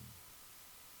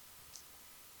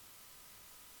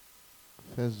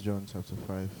 3. 1 John chapter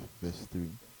 5 verse 3.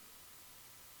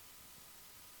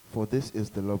 For this is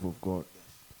the love of God,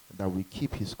 that we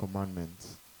keep His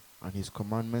commandments, and His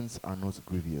commandments are not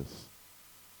grievous.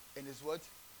 And it's what?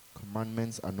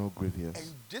 Commandments are not grievous.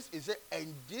 And this is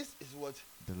what?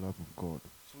 The love of God.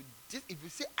 So this, if you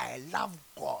say I love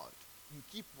God, you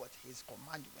keep what? His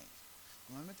commandments.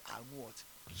 Commandments are what?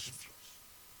 Grievous.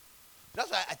 That's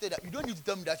why I tell that you don't need to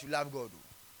tell me that you love God.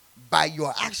 Though. By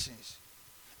your actions.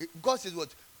 God says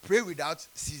what? Pray without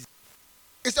ceasing.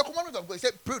 It's a commandment of God. He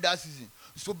said pray without ceasing.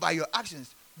 So by your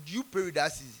actions, do you pray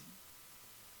without ceasing?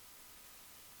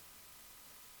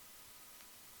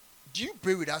 Do you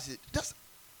pray without ceasing?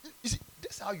 You see,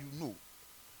 that's how you know.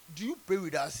 Do you pray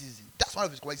without ceasing? That's one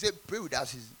of his questions. He said, pray without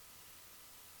ceasing.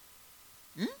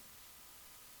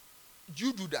 Do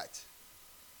you do that?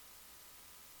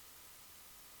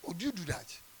 Or do you do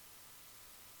that?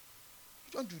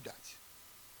 You don't do that.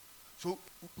 So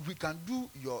we can do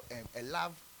your a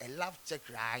love check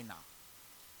right now.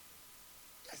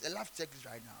 Yes, a love check is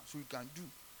right now. So we can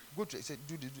go to. He said,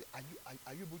 do this. Are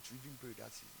you able to even pray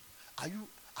that season?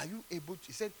 Are you able to?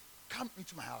 He said, come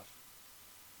into my house.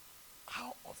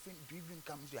 How often do you even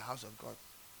come into the house of God?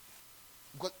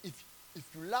 Because if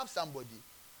you love somebody,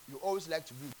 you always like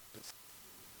to be with that person.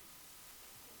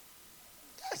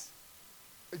 Yes.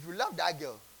 If you love that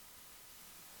girl,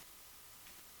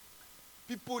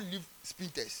 people leave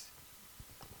Spinters.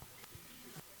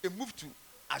 They move to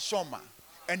Ashoma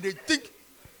and they think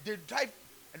they drive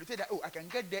and they say that, oh, I can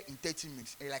get there in 30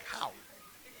 minutes. And you're like, how?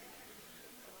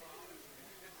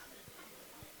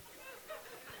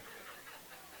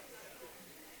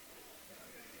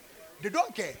 They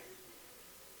don't care.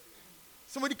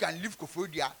 Somebody can leave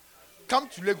Kofodia, come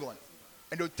to Legon,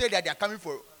 and they'll tell that they are coming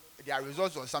for their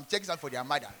results or some checks out for their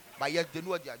mother. But yet they know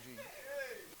what they are doing.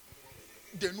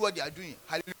 They know what they are doing.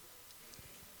 Hallelujah.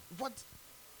 What?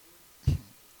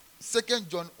 2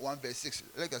 John 1 verse 6.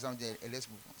 Look at something and let's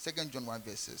move on. 2 John 1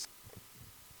 verse 6.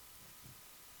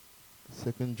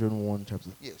 2 John 1 chapter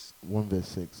Yes. 1 verse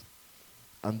 6.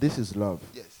 And this is love,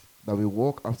 Yes. that we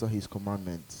walk after his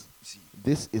commandments. You see.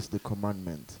 This is the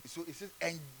commandment. So it says,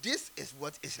 and this is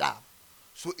what is love.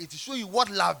 So it will show you what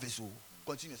love is. Oh.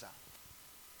 Continue, sir.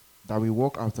 That we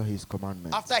walk after his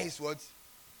commandments. After his words.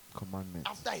 Commandments.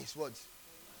 After his words.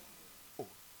 Oh.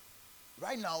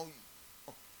 Right now,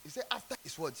 he said after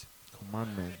his words.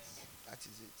 Commandments. That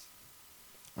is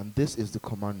it. And this is the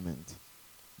commandment,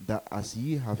 that as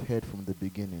ye have heard from the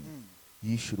beginning,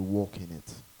 ye should walk in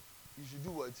it. You should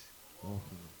do what? Walk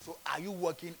in it. So are you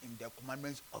walking in the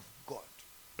commandments of God?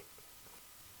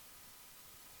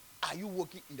 Are you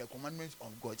walking in the commandments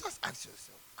of God? Just ask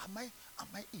yourself, am I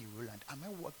irrelevant? Am I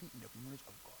walking in the commandments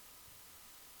of God?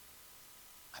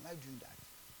 Am I doing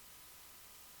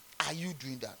that? Are you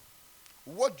doing that?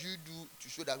 What do you do to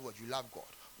show that what you love God?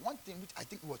 One thing which I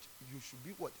think what you should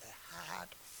be what a hard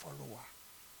follower.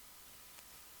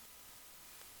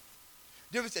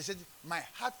 David said, my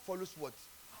heart follows what?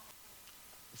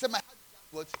 He said, my heart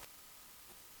what?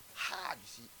 Hard, you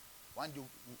see. One day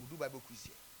we'll do Bible quiz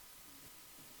here.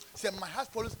 He said, my heart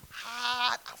follows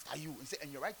hard after you. He said,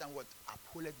 and your right hand what?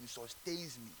 Upholdeth me,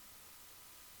 sustains me.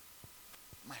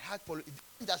 My heart follows, it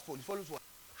doesn't just follow, it follows what?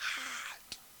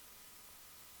 Hard.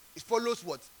 It follows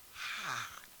what?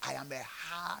 Hard. I am a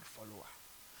hard follower.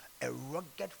 A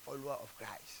rugged follower of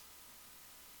Christ.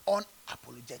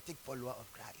 Unapologetic follower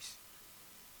of Christ.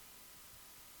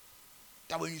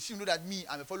 That when you see, you know that me,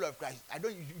 I'm a follower of Christ. I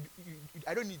don't need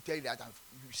to tell you that.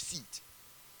 You see it.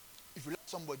 If you love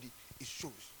somebody, it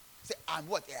shows. Say, I'm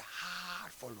what? A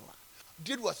hard follower.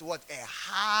 David was what? A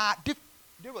hard.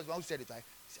 David was the one who said it, right?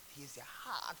 He said, he's a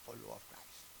hard follower of Christ.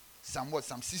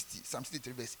 Psalm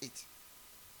 63 verse 8.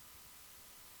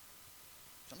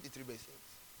 Psalm 63 verse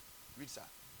 8. Read, sir.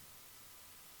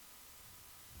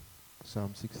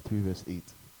 Psalm 63 verse 8.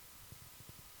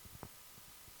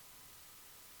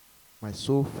 My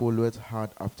soul followeth hard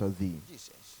after thee.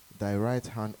 Jesus. Thy right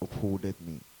hand upholdeth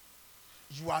me.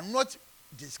 You are not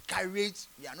discouraged.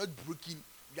 You are not broken.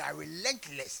 You are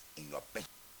relentless in your passion.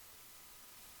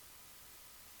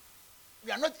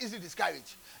 You are not easily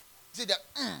discouraged. Say that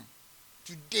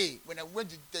today when I went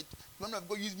to church, one of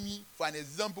God used me for an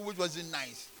example which wasn't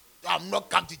nice. I'm not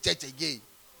come to church again.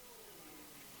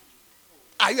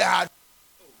 Are you a hard?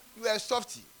 You are a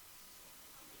softy.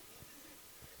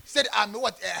 Said I'm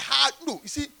what a hard. No, you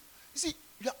see,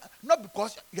 not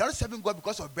because you are not serving God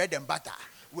because of bread and butter.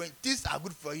 When things are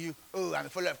good for you, oh, I'm a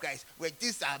follower of Christ. When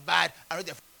things are bad, I'm not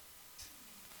a follower of Christ.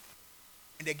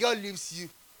 And the girl leaves you.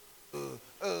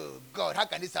 Oh God, how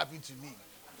can this happen to me?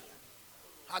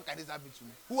 How can this happen to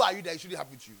me? Who are you that it shouldn't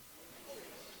happen to you?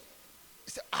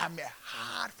 He said, I'm a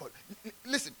hard follower.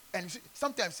 Listen, and you see,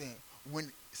 sometimes when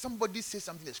somebody says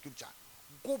something in the scripture,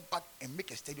 go back and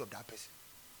make a study of that person.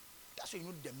 That's when you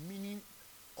know the meaning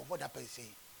of what that person is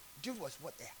saying. David was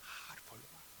what? A hard follower.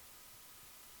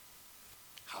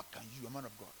 How can you, a man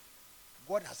of God?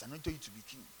 God has anointed you to be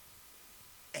king.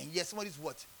 And yet somebody is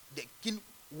what? The king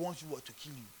wants you what? To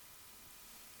kill you.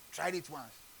 Tried it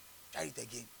once. Try it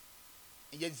again.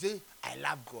 And yet say, I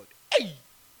love God. Hey!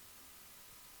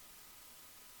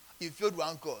 You failed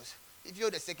one course. You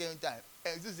failed the second time.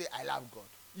 And you say, I love God.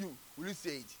 You, will you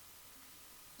say it?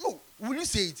 No, will you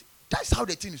say it? That's how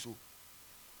the thing is so.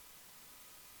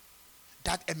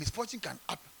 That a misfortune can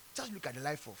happen. Just look at the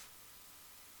life of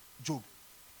Job.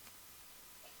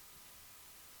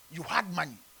 You had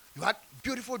money. You had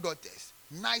beautiful daughters,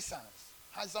 nice sons,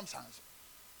 handsome sons.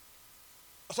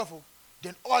 Also,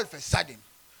 then all of a sudden,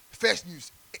 first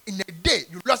news, in a day,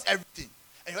 you lost everything.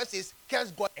 And God says,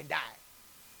 curse God and die.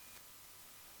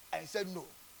 And he said, no,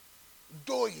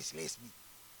 though he slays me.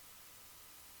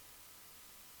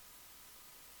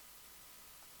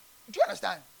 Do you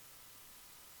understand?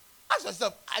 Ask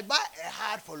yourself, am I a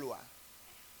hard follower?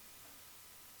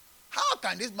 How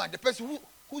can this man, the person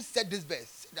who said this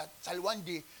verse, said that Charlie one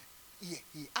day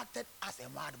he acted as a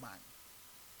madman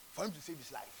for him to save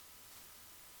his life?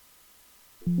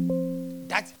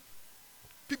 That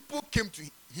people came to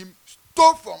him,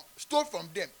 stole from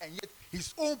them, and yet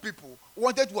his own people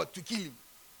wanted what? To kill him.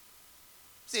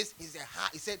 Says he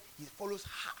said he follows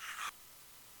hard.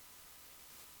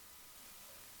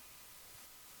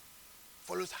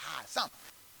 Follows hard. Some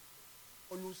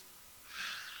follows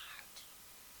hard.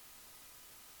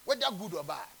 Whether good or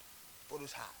bad,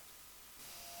 follows hard.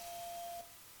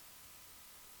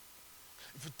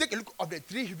 If you take a look at the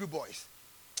 3 Hebrew boys,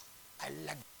 I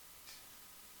like it.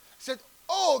 Said,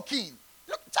 oh king,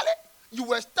 look, Charlie, you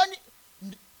were standing.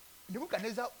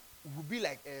 Nebuchadnezzar would be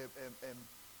like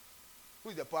who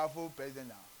is the powerful president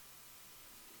now?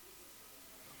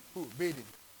 Who? Biden.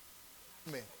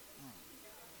 Me.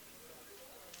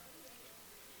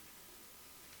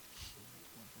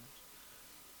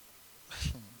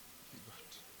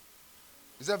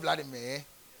 Is that Vladimir?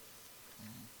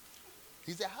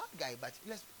 He's a hard guy, but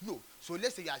let's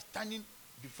say you are standing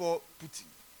before Putin.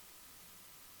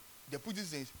 The Putin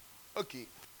says, okay,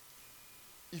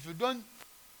 if you don't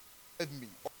serve me,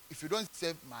 or if you don't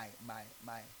serve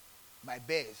my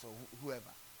bears or whoever,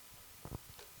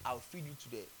 I'll feed you to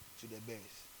the bears.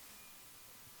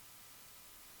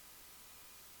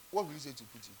 What will you say to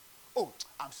Putin? Oh,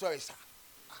 I'm sorry, sir.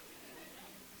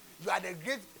 You are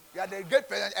the great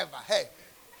president ever. Hey,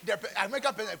 the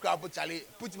American president crowd put Charlie,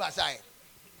 put him aside.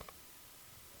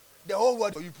 The whole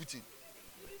world for you, Putin.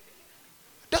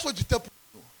 That's what you tell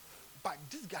Putin. But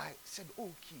this guy said, oh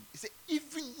king, he said,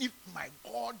 even if my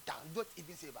God does not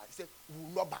even save us, he said, we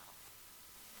will not bow.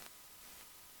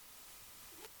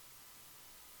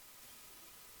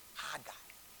 Hard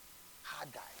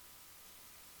guy.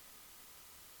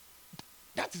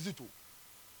 That is it all.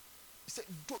 He said,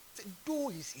 though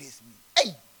he slays me.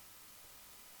 Hey!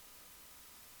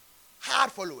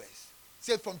 Hard followers.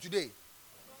 Say from today,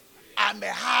 I'm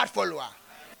a hard follower.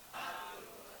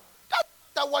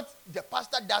 That's what the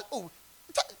pastor does.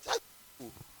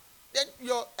 Then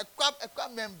your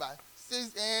ECWA member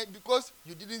says, because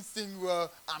you didn't sing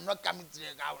well, I'm not coming to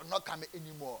church. I will not come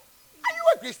anymore. Are you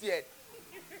a Christian?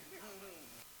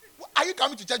 Are you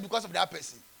coming to church because of that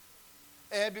person?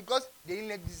 Because they didn't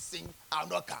let me sing, I'll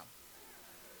not come.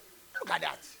 Look at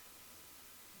that.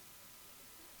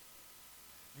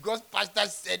 Because pastor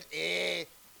said,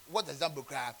 what example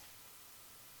crap?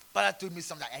 Pastor told me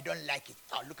something, I don't like it.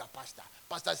 Oh, look at pastor.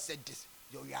 Pastor said this.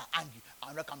 You are angry.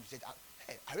 I'm not coming to church.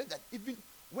 I read that even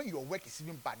when your work is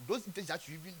even bad, those things that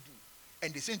you even do,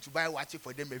 and they send to buy watch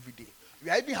for them every day,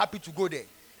 you are even happy to go there.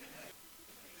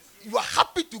 You are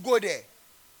happy to go there.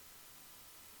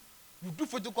 You do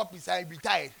photocopies and be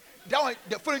tired. That one,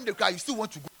 the following the car, you still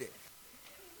want to go there.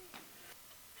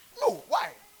 No, why?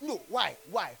 No, why?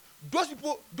 Those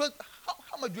people,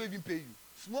 how much do they even pay you?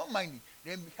 Small money.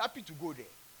 They're happy to go there.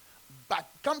 But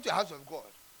come to the house of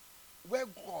God, where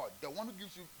God, the one who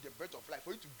gives you the breath of life,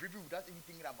 for you to breathe it without even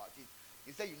thinking about it,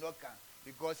 he said you not can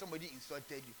because somebody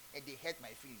insulted you and they hurt my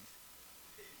feelings.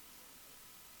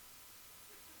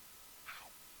 How?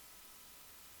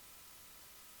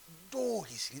 Though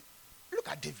he sleep. Look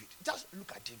at David. Just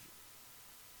look at David.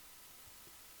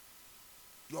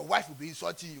 Your wife will be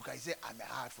insulting you. You can say, I'm a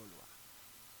hard follower.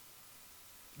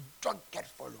 Don't get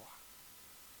follower.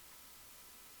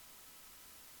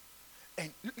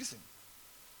 And listen,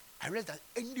 I realized that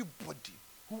anybody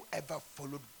who ever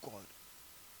followed God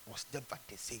was never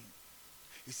the same.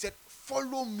 He said,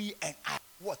 follow me and I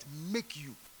what? Make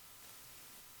you.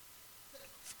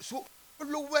 So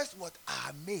followers what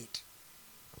are made.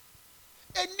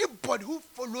 Anybody who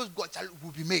follows God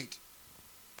will be made.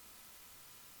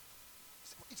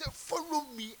 He said, follow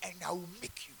me and I will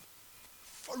make you.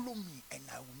 Follow me and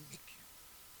I will make you.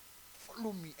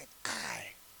 Follow me and I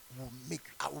will make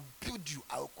you. I will build you.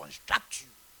 I will construct you.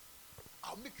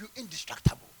 I'll make you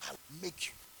indestructible. I will make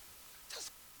you.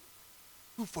 Just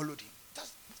who followed him.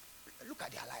 Just look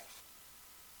at their life.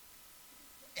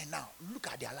 And now look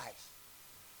at their lives.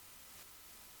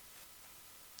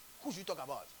 Who should you talk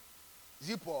about? Is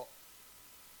it Paul?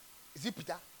 Is it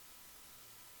Peter?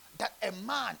 that a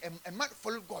man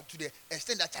followed God to the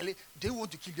extent that Charlie, they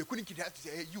want to kill, they couldn't kill, they had to say,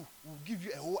 hey, you, we'll give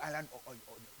you a whole island, or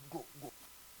go.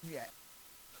 Yeah,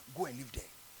 go and live there.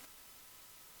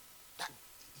 That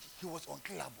he was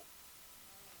unkillable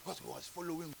because he was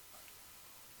following God.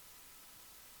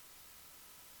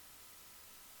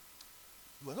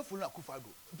 He was not following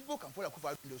Akufo-Addo. People can follow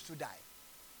Akufo-Addo and they'll still die.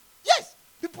 Yes,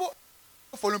 people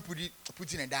following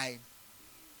Putin and dying.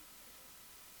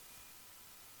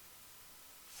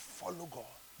 Follow God,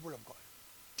 people of God.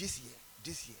 This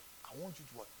year, I want you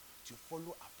to what? To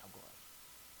follow after God.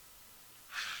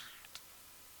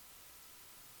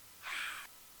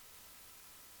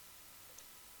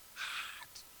 Hard.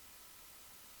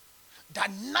 That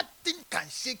nothing can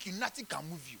shake you, nothing can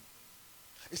move you.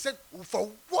 He said, for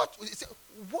what? He said,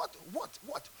 what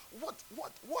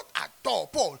at all?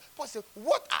 Paul said,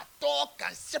 what at all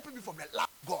can separate me from the love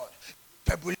of God?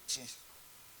 Tribulations.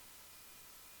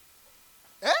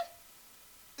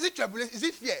 Is it tribulation? Is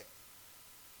it fear?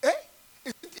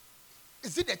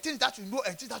 Is it the things that you know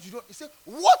and things that you don't? He said,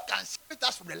 what can separate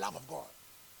us from the love of God?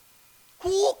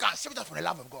 Who can separate us from the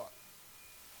love of God?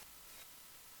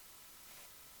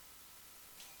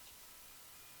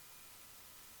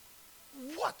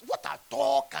 What at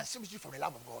all can separate you from the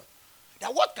love of God?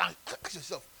 That what can, ask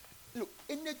yourself, look,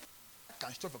 anything that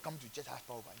can stop you from coming to church has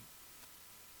power over you.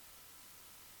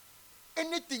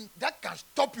 Anything that can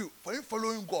stop you from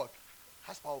following God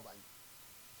has power over you.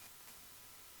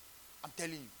 I'm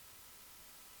telling you.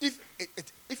 If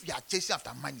you are chasing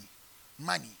after money, if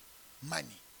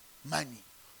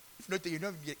not, you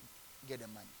don't get the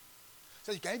money.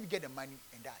 So you can even get the money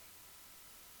and die.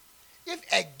 If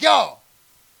a girl,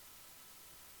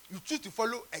 you choose to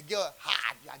follow a girl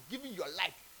hard, you are giving your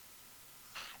life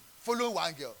hard, following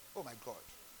one girl, oh my God.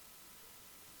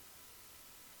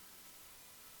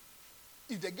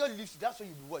 If the girl leaves you, that's when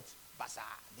you be what? Basa,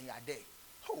 then you are there.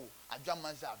 Oh, a drum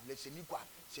man said, Shenikwa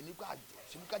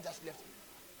just left.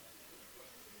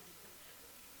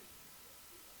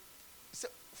 So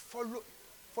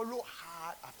follow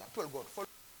hard after. Tell God,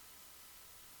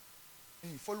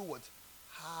 follow what?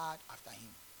 Hard after him.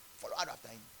 Follow hard after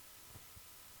him.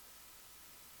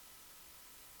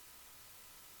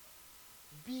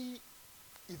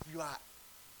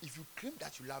 If you claim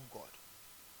that you love God,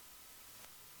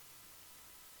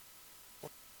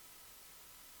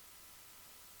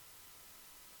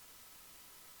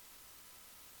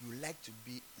 you like to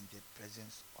be in the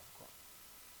presence of God.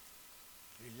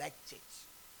 You like church.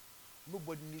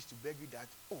 Nobody needs to beg you that,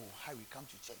 oh, how we come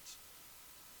to church.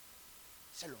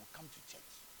 Shalom, come to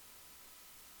church.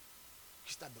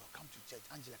 Christabel, come to church.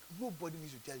 Angela, nobody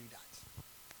needs to tell you that.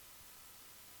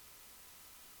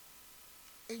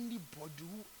 Anybody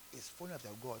who is following after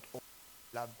God or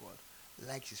love God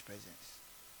likes his presence.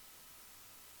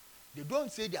 They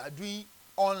don't say they are doing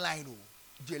online.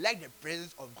 They like the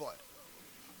presence of God.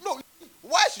 No,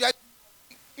 why should I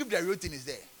if the real thing is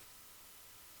there?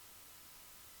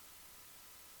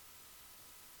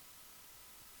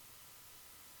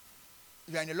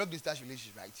 You are in a long distance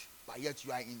relationship, right? But yet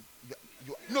you are in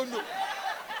no.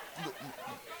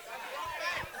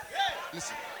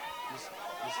 Listen.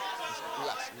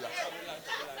 Relax.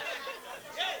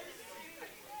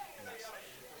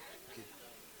 Okay.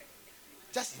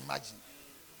 Just imagine.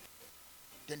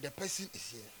 Then the person is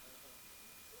here.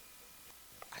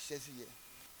 Ashes here.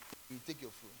 You take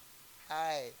your phone.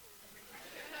 Hi.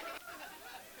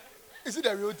 Is it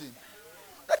the real thing?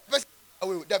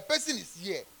 The person is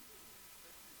here.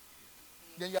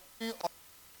 Then you are doing all.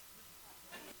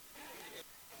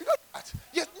 You know that?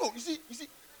 Yes, no, you see.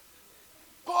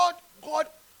 God,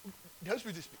 the Holy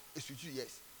Spirit is with you,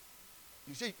 yes.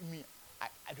 You say, me,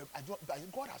 I don't,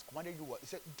 but God has commanded you what? He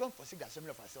said, don't forsake the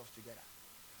assembly of ourselves together.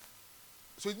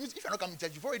 So it means if you're not coming to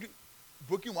church, you've already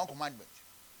broken one commandment.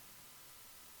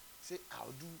 Say,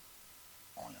 I'll do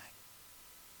online.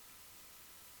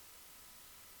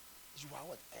 You are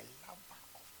what? A lover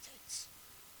of church.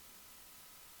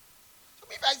 So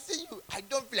if I say you, I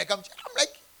don't feel like I'm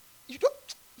like, you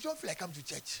don't feel like I'm to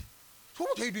church. So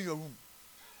what are you doing in your room?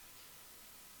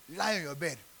 Lying on your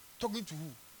bed, talking to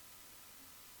who?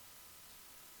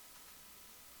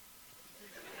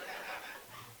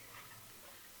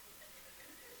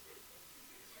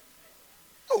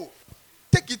 No,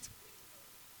 take it.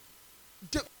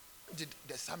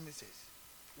 The psalmist says,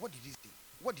 what did he say?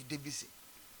 What did David say?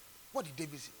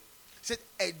 He said,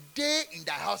 a day in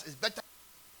thy house is better.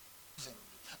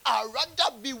 I'd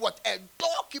rather be what? A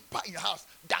doorkeeper in your house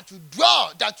than to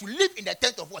live in the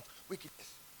tent of what?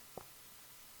 Wickedness.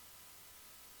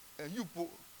 And you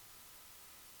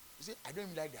say, I don't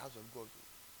even like the house of God.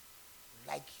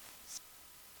 Like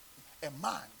a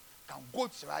man can go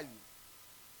to survive you.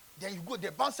 Then you go,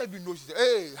 the bouncer even knows you say,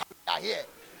 hey, how are you here?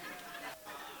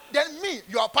 Then me,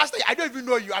 your pastor, I don't even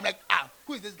know you. I'm like,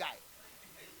 who is this guy?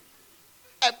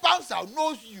 A bouncer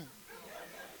knows you.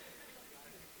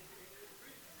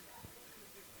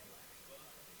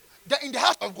 Then in the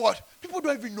house of God, people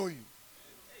don't even know you.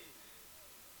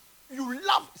 You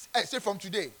love, say from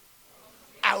today,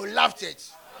 I will love church.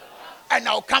 And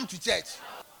I'll come to church.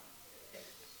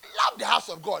 Love the house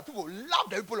of God. People love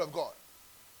the people of God.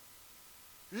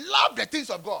 Love the things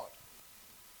of God.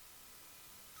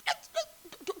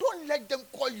 Don't let them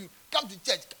call you, come to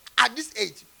church at this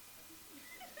age.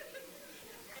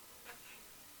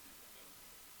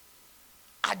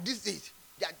 At this age,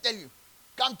 they are telling you,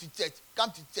 come to church,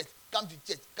 come to church, come to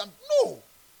church, come. No.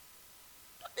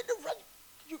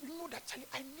 You know that, Charlie,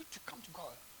 I need to come to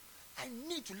God. I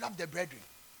need to love the brethren.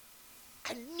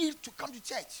 I need to come to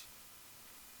church.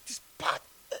 This part,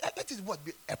 that is what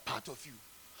be a part of you.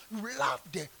 You love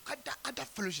the other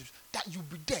fellowships that you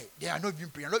be there. They are not even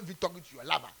praying. You're not even talking to your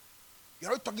lover.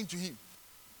 You're not talking to him.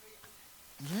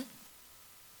 Mm-hmm.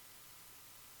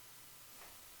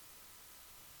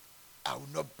 I will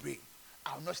not pray.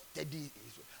 I will not study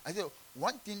his word. I said,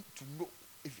 one thing to know,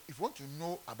 if you want to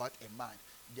know about a man,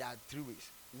 there are three ways.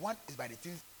 One is by the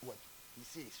things what he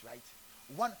says, right?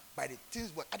 One by the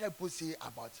things what other people say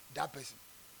about that person.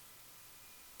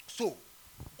 So,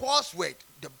 God's word,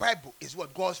 the Bible is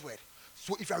what God's word.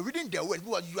 So if you are reading the word,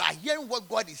 you are hearing what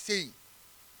God is saying.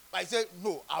 But I say,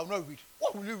 no, I will not read.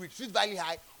 What will you read? Sweet Valley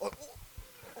High? Or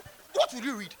what will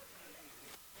you read?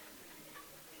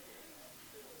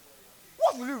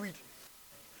 What will you read?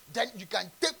 Then you can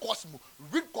take Cosmo,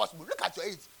 read Cosmo, look at your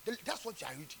age. That's what you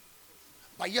are reading.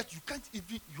 But yet you can't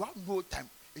even, you have no time.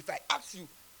 If I ask you,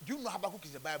 do you know Habakkuk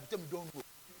is the Bible? Tell me you don't know.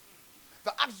 If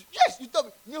I ask you, yes, you tell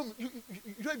me,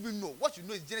 you don't even know. What you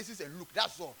know is Genesis and Luke,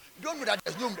 that's all. You don't know that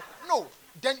there's no,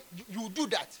 then you do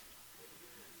that.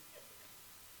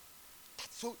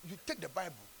 So you take the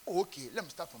Bible. Oh, okay, let me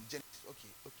start from Genesis. Okay,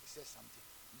 say something.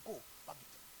 Go,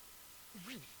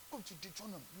 read, go to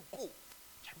Deuteronomy, you go.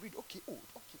 Read, okay,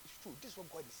 it's true. This is what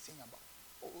God is saying about.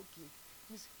 Oh, okay.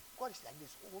 Means God is like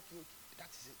this. Oh, okay, that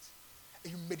is it.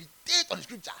 And you meditate on the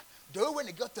scripture. The way when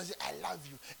the girl tells you, I love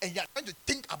you, and you are trying to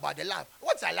think about the love.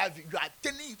 What's I love you? You are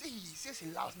telling you, he says he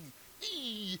loves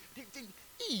me.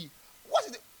 What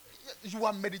is it? You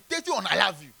are meditating on I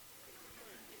love you.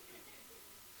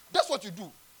 That's what you do.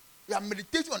 You are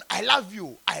meditating on I love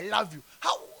you. I love you.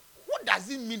 What does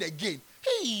it mean again?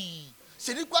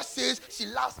 Shaniqua says she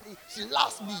loves me. She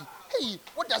loves me. Hey,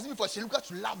 what does it mean for Shaniqua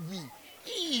to love me?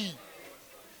 Hey.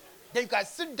 Then you can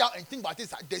sit down and think about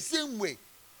this the same way.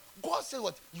 God says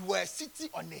what? You were a city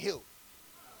on a hill.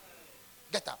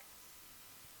 Get up.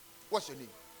 What's your name?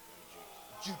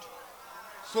 Jude.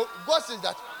 So God says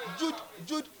that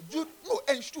Jude. No,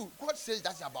 and it's true. God says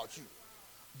that's about you.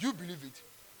 Do you believe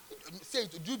it? Say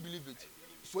it. Do you believe it?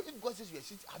 So if God says you're a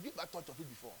city, have you ever thought of it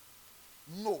before?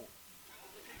 No.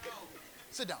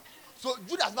 Sit down. So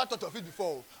Jude has not thought of it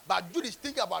before, but Jude is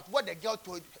thinking about what the girl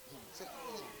told him.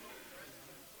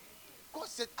 God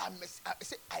said, I'm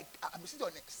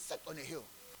set on a hill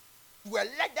where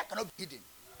light that cannot be hidden.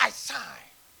 I shine.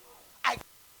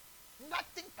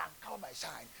 Nothing can cover my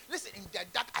shine. Listen, in the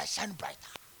dark I shine brighter.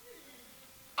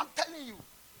 I'm telling you,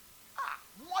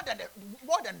 more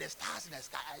than the stars in the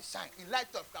sky, I shine. In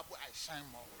light of Kapu, I shine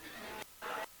more.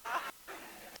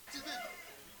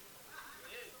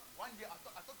 One day I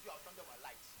thought you were talking about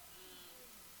light.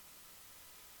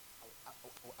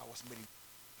 I was meditating.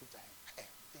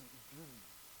 Then it blew me.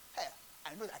 Hey,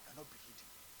 I know that I cannot be hidden.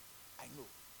 I know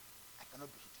I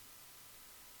cannot be hidden.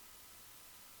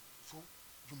 So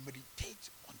you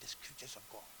meditate on the scriptures of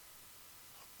God.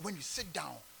 When you sit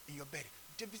down in your bed,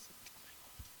 David, oh my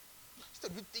God,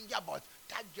 instead of thinking about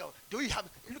that girl, do you have?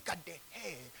 Look at the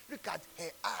hair, look at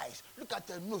her eyes, look at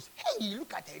her nose. Hey,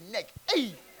 look at her neck.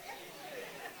 Hey.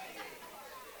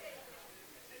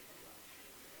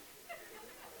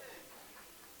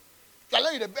 You're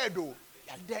lying in the bed though.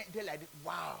 They're like,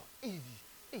 wow, easy.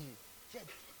 Yeah.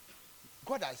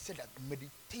 God has said that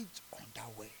meditate on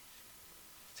that word.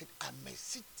 He said, I'm a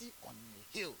city on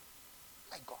a hill.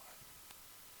 My God.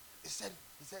 He said,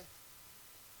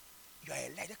 you are a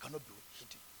light that cannot be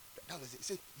hidden. That was it. He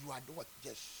said, you are the what?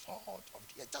 The salt of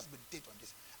the earth. Just meditate on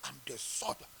this. I'm the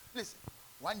salt. Listen,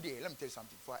 one day, let me tell you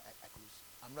something before I close.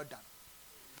 I'm not done.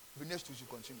 The next two should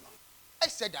continue. I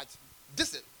said that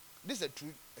this is a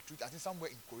truth. I think somewhere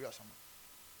in Korea or somewhere.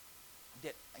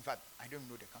 In fact, I don't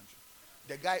know the country.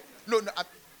 The guy, no,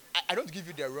 I don't give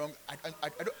you the wrong.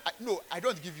 I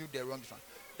don't give you the wrong one.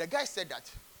 The guy said that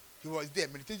he was there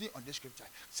meditating on the scripture.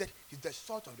 He said he's the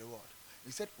salt of the world.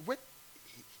 He said when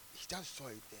he just saw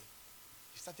it there,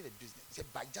 he started a business. He said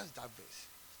by just that verse,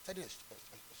 started a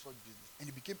salt business, and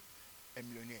he became a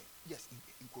millionaire. Yes,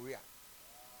 in Korea.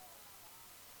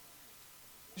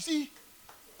 You see,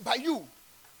 by you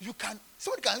can,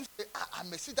 somebody can say,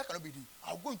 I'm a city that cannot be done.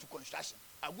 I'll go into construction.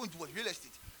 I'll go into what, real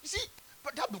estate. You see,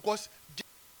 but that because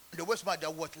the West man, there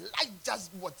was like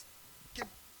just what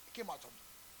came out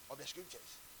of the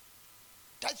scriptures.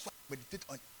 That's why I meditate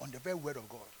on the very word of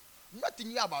God.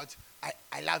 Nothing here about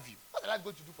I love you. What am I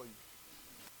going to do for you?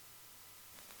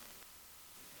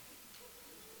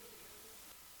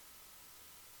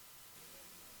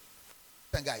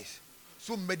 And guys,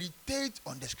 so meditate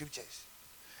on the scriptures.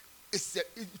 It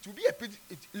will be a pity.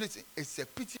 Listen, it's a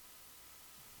pity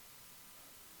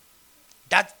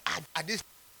that at this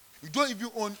you don't even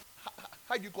own.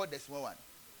 How do you call the small one?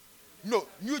 No,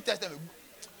 New Testament,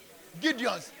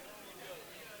 Gideon's.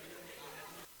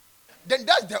 Then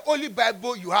that's the only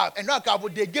Bible you have, and not Bible.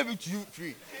 They gave it to you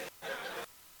free.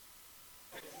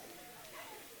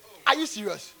 Are you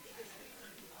serious?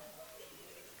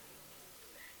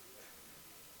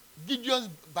 Gideon's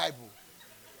Bible.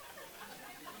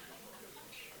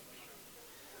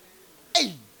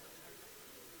 Hey.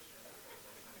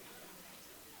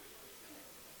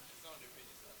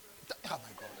 Oh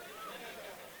my God.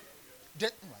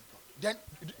 Then, oh my God. Then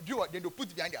do what? Then they put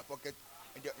it behind their pocket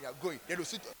and they are going. Then they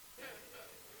sit.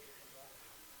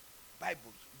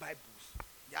 Bibles.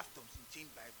 They have Thompson Chain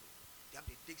Bible. They have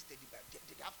the Take Steady Bible.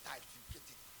 They have types. You get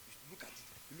it. You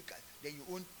look at it. Then you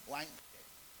own one.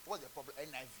 What's the problem?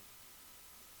 NIV.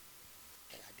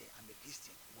 I'm a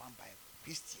Christian. One Bible.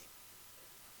 Christian.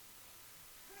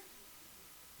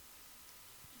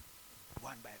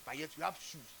 One Bible. But yet you have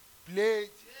shoes. Plate.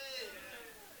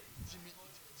 Jimmy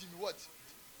what?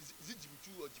 Is it Jimmy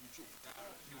Choo or Jimmy Choo?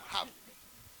 You have.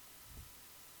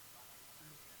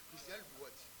 Christianity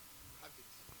what? You have it.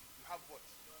 You have what?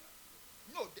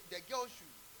 No, the girl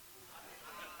shoes.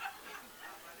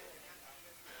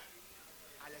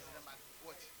 Alexander,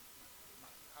 what? You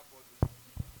have all those.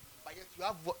 But yet you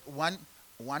have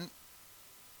one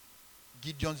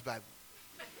Gideon's Bible.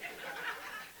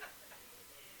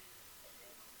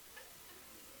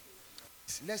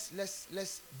 Let's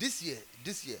this year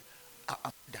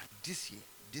I'm done. This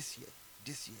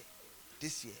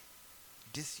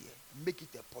year make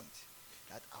it a point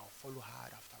that I'll follow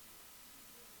hard after God,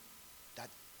 that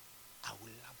I will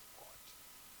love God,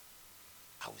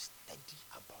 I will study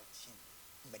about him,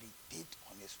 meditate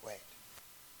on his word.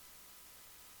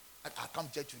 I come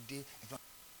here today.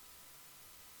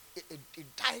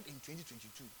 It died in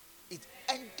 2022. It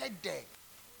ended there.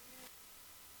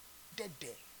 Dead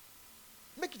there.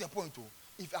 Make it a point, too.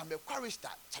 If I'm a chorister,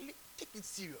 take it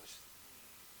serious.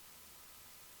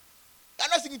 You're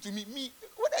not singing to me.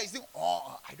 What I sing,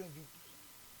 I don't even.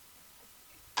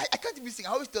 I can't even sing. I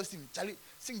always tell him, Charlie,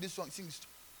 sing this song, sing this.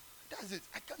 That's it.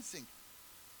 I can't sing.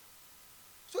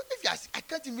 So if you ask, I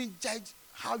can't even judge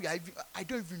how you are even. I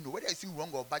don't even know whether I sing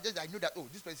wrong or bad. Just I know that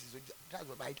this person is. That's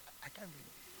what I can't even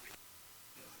know.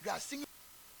 You are singing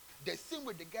the same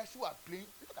way the guys who are playing.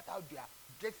 Look at how they are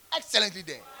dressed excellently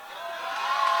there.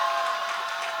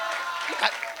 Look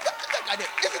at it.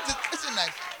 Isn't it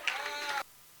nice?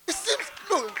 It seems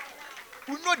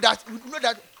we know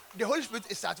that the Holy Spirit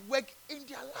is at work in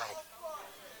their life.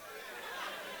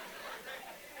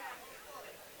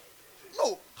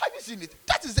 No, have you seen it?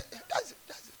 That's it.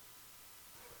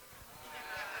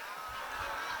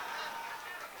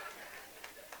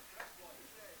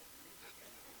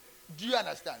 Do you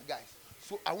understand, guys?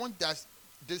 So I want us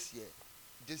this year,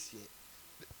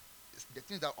 the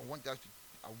things that I want to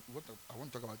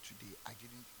talk about today, I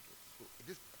didn't get. So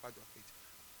this part of it,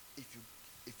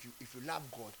 if you love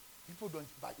God, people don't.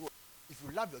 But if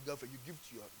you love your girlfriend, you give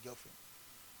to your girlfriend.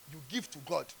 You give to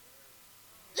God.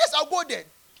 Yes, I'll go there.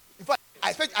 In fact, I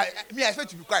expect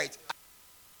to be quiet.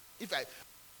 If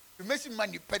you mention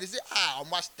money, they say, I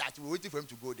must start. We're waiting for him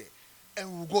to go there,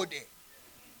 and we'll go there.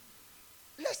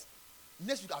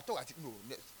 Next week I'll talk at it. No,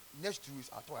 next 2 weeks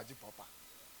I'll talk at it proper.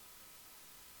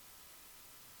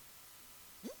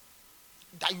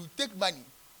 That you take money,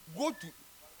 go to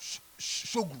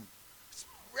Shogun,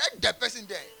 spread the person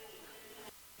there.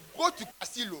 Go to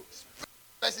Castillo, spread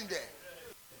the person there.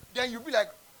 Then you'll be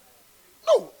like,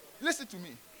 no, listen to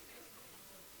me.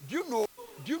 Do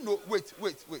you know, wait.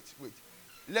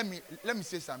 Let me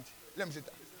say something.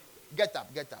 Get up.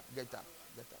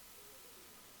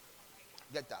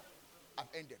 I've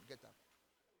ended. Get up.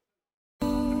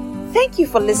 Thank you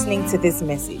for listening to this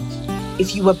message.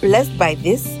 If you were blessed by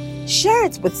this, share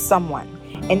it with someone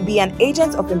and be an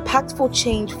agent of impactful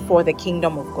change for the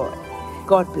kingdom of God.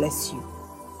 God bless you.